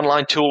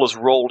online tool is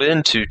rolled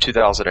into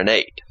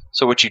 2008.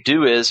 So what you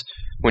do is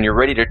when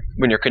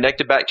you're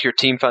connected back to your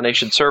Team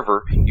Foundation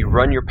server, you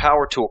run your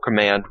Power Tool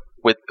command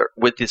with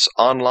this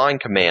online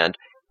command.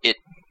 It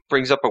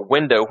brings up a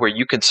window where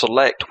you can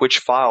select which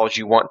files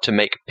you want to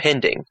make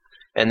pending,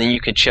 and then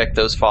you can check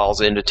those files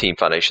into Team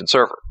Foundation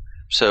Server.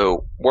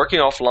 So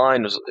working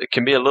offline it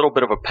can be a little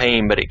bit of a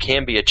pain, but it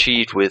can be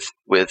achieved with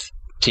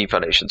Team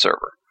Foundation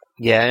Server.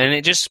 Yeah, and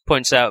it just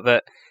points out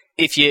that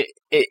if you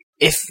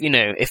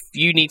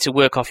need to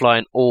work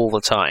offline all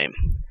the time,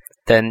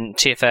 then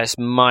TFS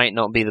might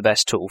not be the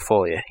best tool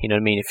for you. You know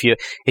what I mean?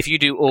 If you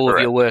do all of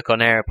your work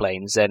on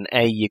airplanes, then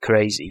A, you're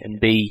crazy, and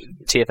B,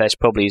 TFS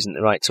probably isn't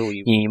the right tool.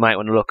 You might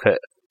want to look at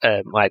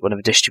like one of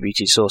the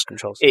distributed source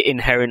controls. It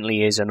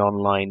inherently is an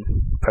online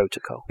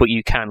protocol, but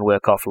you can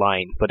work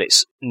offline, but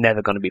it's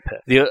never going to be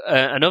perfect.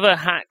 Another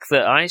hack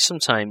that I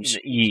sometimes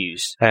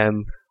use,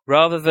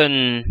 rather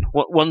than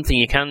one thing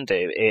you can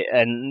do,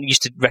 and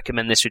used to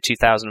recommend this for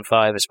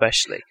 2005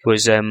 especially,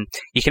 was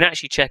you can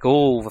actually check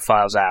all the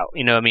files out.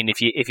 You know, I mean,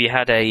 if you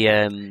had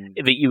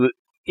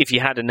if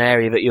you had an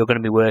area that you're going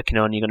to be working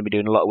on, you're going to be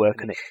doing a lot of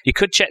work on it, you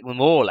could check them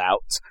all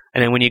out,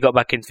 and then when you got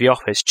back into the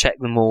office, check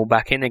them all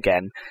back in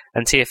again.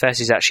 And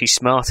TFS is actually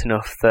smart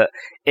enough that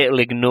it'll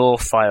ignore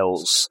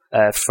files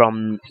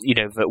from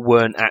that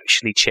weren't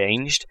actually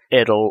changed.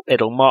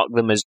 It'll mark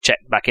them as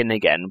checked back in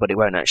again, but it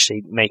won't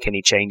actually make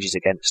any changes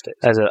against it.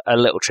 As a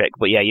little trick.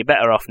 But yeah, you're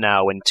better off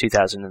now in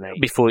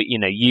 2008 before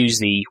use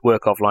the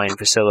work offline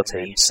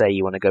facility. Say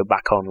you want to go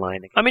back online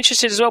again. I'm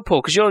interested as well,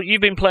 Paul, because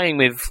you've been playing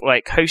with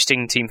like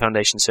hosting Team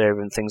Foundation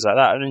Server and things like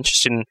that. I'm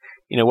interested in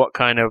what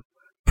kind of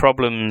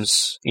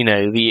problems,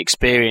 the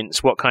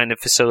experience, what kind of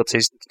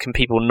facilities can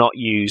people not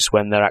use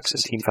when they're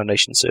accessing Team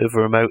Foundation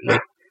Server remotely?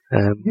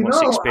 What's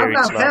the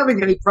experience I'm not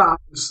having any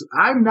problems.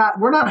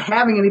 We're not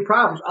having any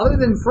problems other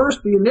than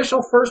the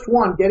initial first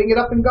one, getting it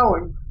up and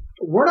going.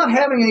 We're not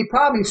having any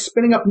problems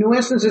spinning up new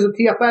instances of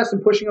TFS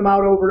and pushing them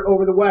out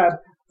over the web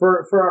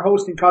for our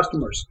hosting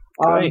customers.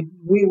 Right.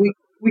 We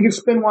can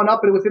spin one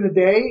up within a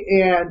day,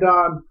 and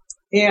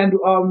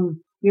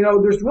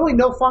there's really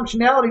no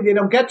functionality they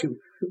don't get to.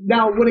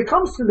 Now, when it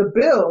comes to the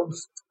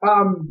builds,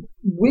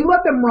 we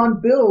let them run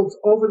builds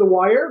over the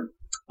wire,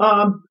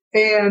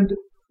 and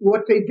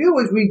what they do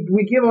is we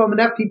give them an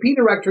FTP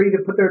directory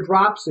to put their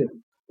drops in.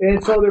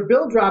 And so their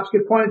build drops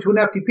get pointed to an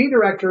FTP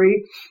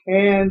directory,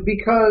 and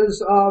because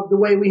of the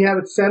way we have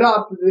it set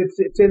up,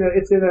 it's in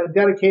a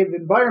dedicated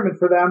environment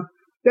for them.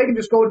 They can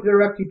just go into their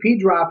FTP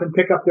drop and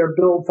pick up their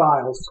build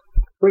files,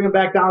 bring them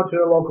back down to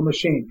their local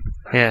machine.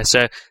 Yeah,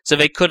 so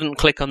they couldn't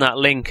click on that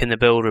link in the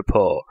build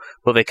report,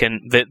 but they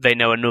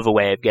know another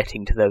way of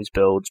getting to those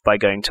builds by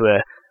going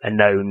to a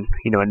known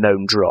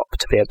drop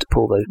to be able to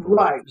pull those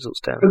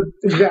results down.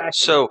 Exactly.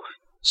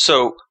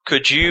 So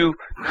could you,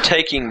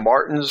 taking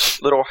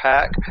Martin's little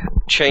hack,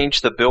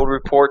 change the build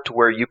report to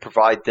where you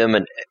provide them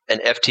an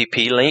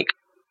FTP link?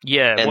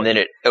 Yeah. And then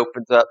it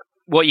opens up?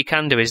 What you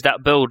can do is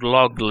that build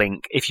log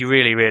link, if you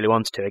really, really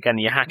wanted to. Again,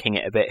 you're hacking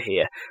it a bit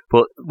here.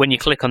 But when you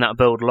click on that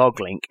build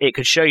log link, it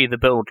could show you the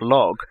build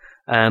log,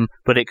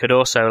 but it could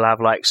also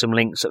have like some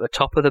links at the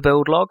top of the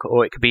build log,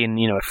 or it could be in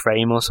a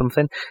frame or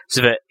something,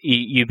 so that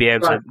you'd be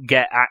able to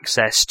get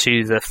access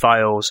to the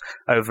files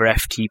over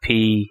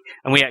FTP.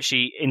 And we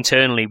actually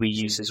internally we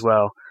use as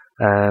well.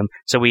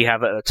 So we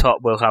have at the top,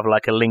 we'll have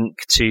like a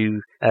link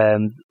to.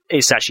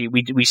 It's actually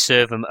we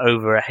serve them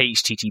over a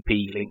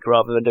HTTP link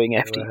rather than doing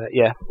FTP.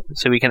 Yeah,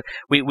 so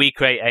we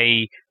create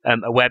a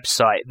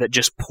website that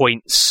just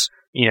points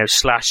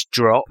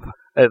 /drop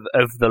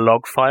of the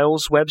log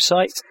files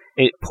website.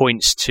 It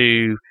points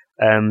to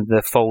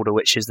the folder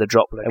which is the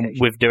drop location.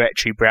 With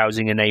directory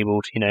browsing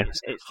enabled.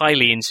 It's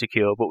highly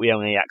insecure, but we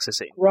only access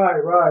it. Right.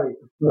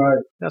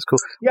 That's cool.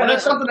 Yeah,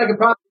 that's something I could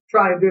probably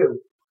try and do.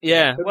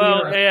 Yeah,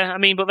 I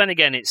mean, but then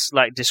again, it's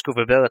like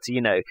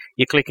discoverability.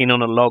 You're clicking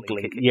on a log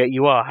link.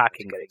 You are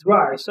hacking it.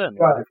 Right.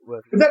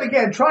 But then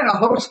again, trying to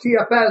host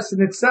TFS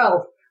in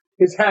itself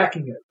is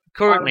hacking it.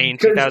 Currently in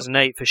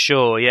 2008, for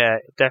sure. Yeah,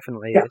 it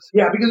definitely is.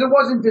 Yeah, because it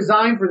wasn't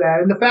designed for that,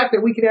 and the fact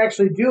that we could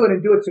actually do it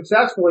and do it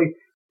successfully,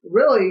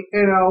 really,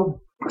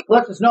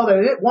 lets us know that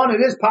it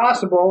is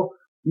possible.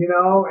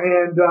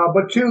 And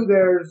but two,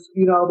 there's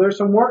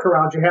some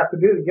workarounds you have to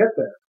do to get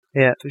there.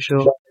 Yeah, for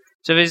sure.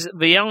 So there's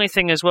the only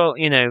thing as well,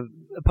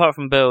 apart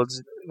from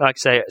builds, like I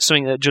say,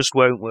 something that just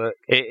won't work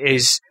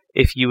is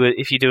if you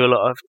do a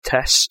lot of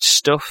test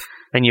stuff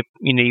and you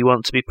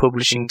want to be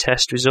publishing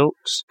test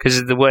results,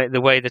 because the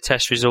way the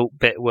test result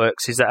bit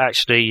works is that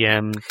actually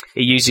it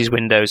uses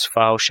Windows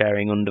file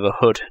sharing under the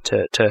hood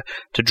to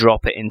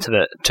drop it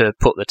to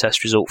put the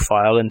test result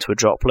file into a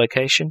drop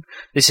location.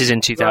 This is in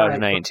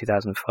 2008 and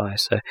 2005,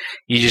 so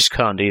you just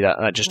can't do that.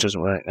 That just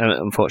doesn't work,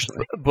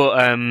 unfortunately. But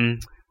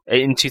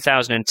in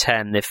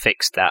 2010, they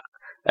fixed that,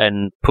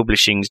 and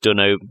publishing's done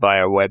by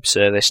a web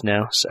service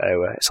now, so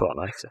it's a lot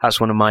nicer.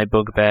 That's one of my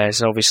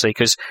bugbears, obviously,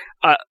 because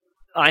I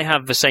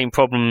have the same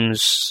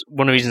problems.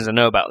 One of the reasons I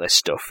know about this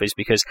stuff is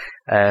because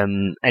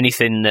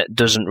anything that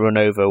doesn't run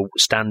over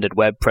standard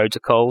web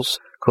protocols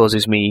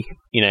causes me,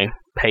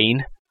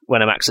 pain when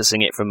I'm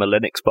accessing it from a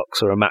Linux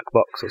box or a Mac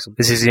box or something.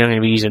 This is the only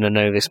reason I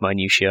know this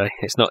minutiae.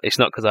 It's not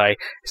because I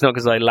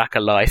lack a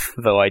life,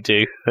 though I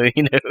do.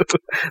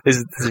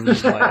 There's a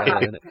reason why I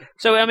know it.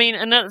 So I mean,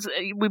 and that's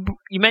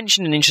you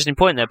mentioned an interesting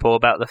point there, Paul,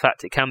 about the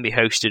fact it can be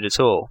hosted at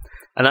all,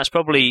 and that's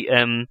probably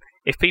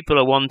if people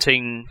are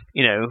wanting,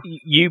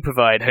 you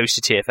provide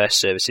hosted TFS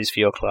services for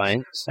your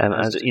clients,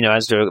 there's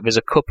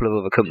a couple of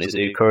other companies that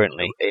do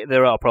currently.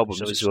 There are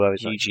problems as well.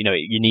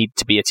 You need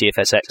to be a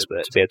TFS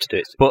expert to be able to do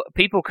it. But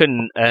people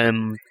can,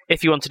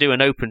 if you want to do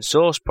an open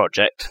source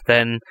project,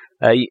 then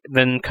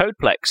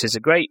Codeplex is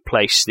a great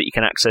place that you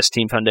can access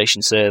Team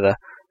Foundation Server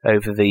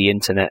over the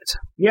internet.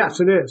 Yes,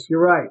 it is. You're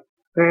right.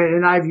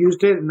 And I've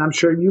used it, and I'm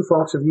sure you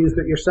folks have used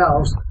it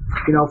yourselves,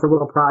 for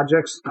little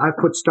projects. I've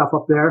put stuff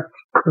up there.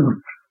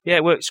 Yeah,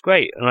 it works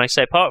great, and like I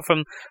say, apart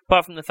from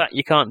the fact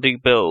you can't do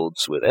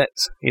builds with it,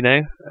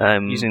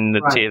 using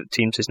the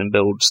team system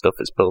build stuff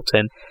that's built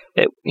in,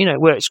 it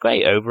works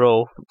great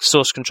overall.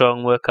 Source control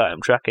and work item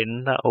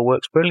tracking, that all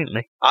works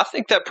brilliantly. I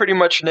think that pretty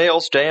much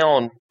nails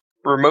down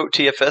remote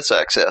TFS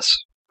access.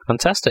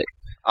 Fantastic.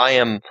 I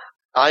am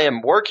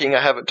working.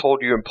 I haven't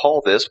told you and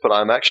Paul this, but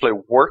I'm actually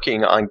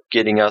working on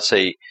getting us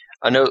a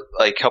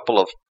couple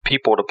of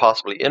people to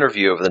possibly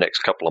interview over the next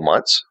couple of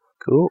months.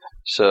 Cool.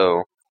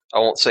 So I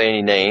won't say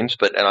any names,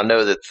 and I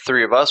know that the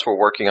three of us were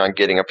working on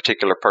getting a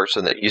particular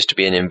person that used to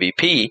be an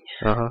MVP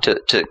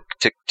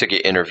to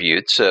get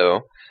interviewed.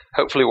 So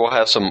hopefully we'll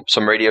have some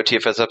radio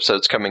TFS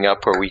episodes coming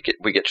up where we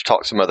get to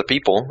talk to some other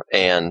people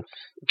and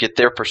get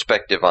their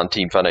perspective on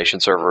Team Foundation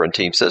Server and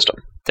Team System.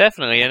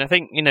 Definitely, and I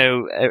think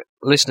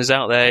listeners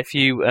out there, if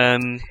you've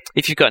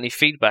got any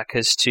feedback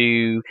as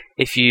to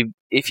if you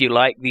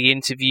like the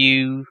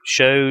interview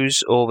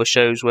shows or the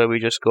shows where we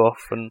just go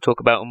off and talk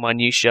about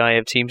minutiae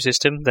of Team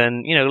System,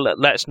 then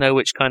let us know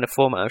which kind of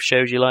format of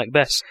shows you like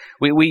best.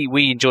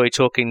 We enjoy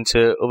talking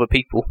to other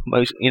people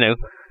most,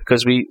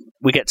 because we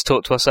get to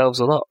talk to ourselves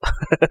a lot.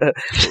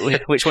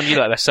 Which one do you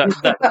like best?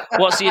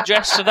 What's the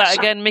address of that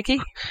again, Mickey?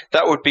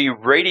 That would be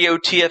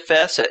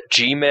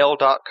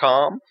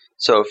radiotfs@gmail.com.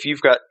 So if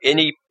you've got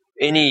any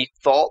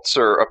thoughts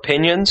or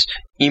opinions,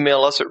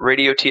 Email us at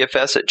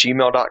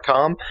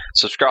radiotfs@gmail.com.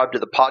 Subscribe to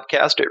the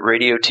podcast at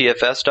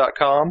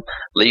radiotfs.com.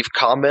 Leave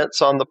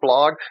comments on the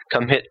blog.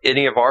 Come hit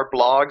any of our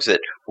blogs at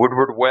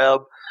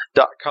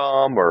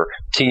woodwardweb.com or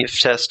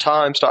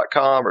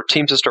testtimes.com or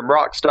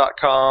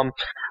teamsystemrocks.com.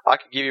 I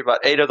could give you about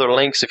 8 other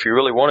links if you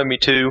really wanted me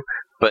to,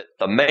 but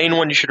the main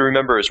one you should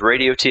remember is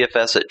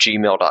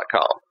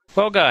radiotfs@gmail.com.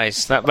 Well,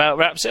 guys, that about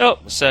wraps it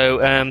up. So,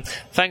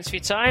 thanks for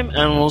your time,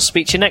 and we'll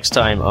speak to you next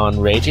time on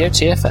Radio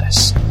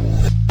TFS.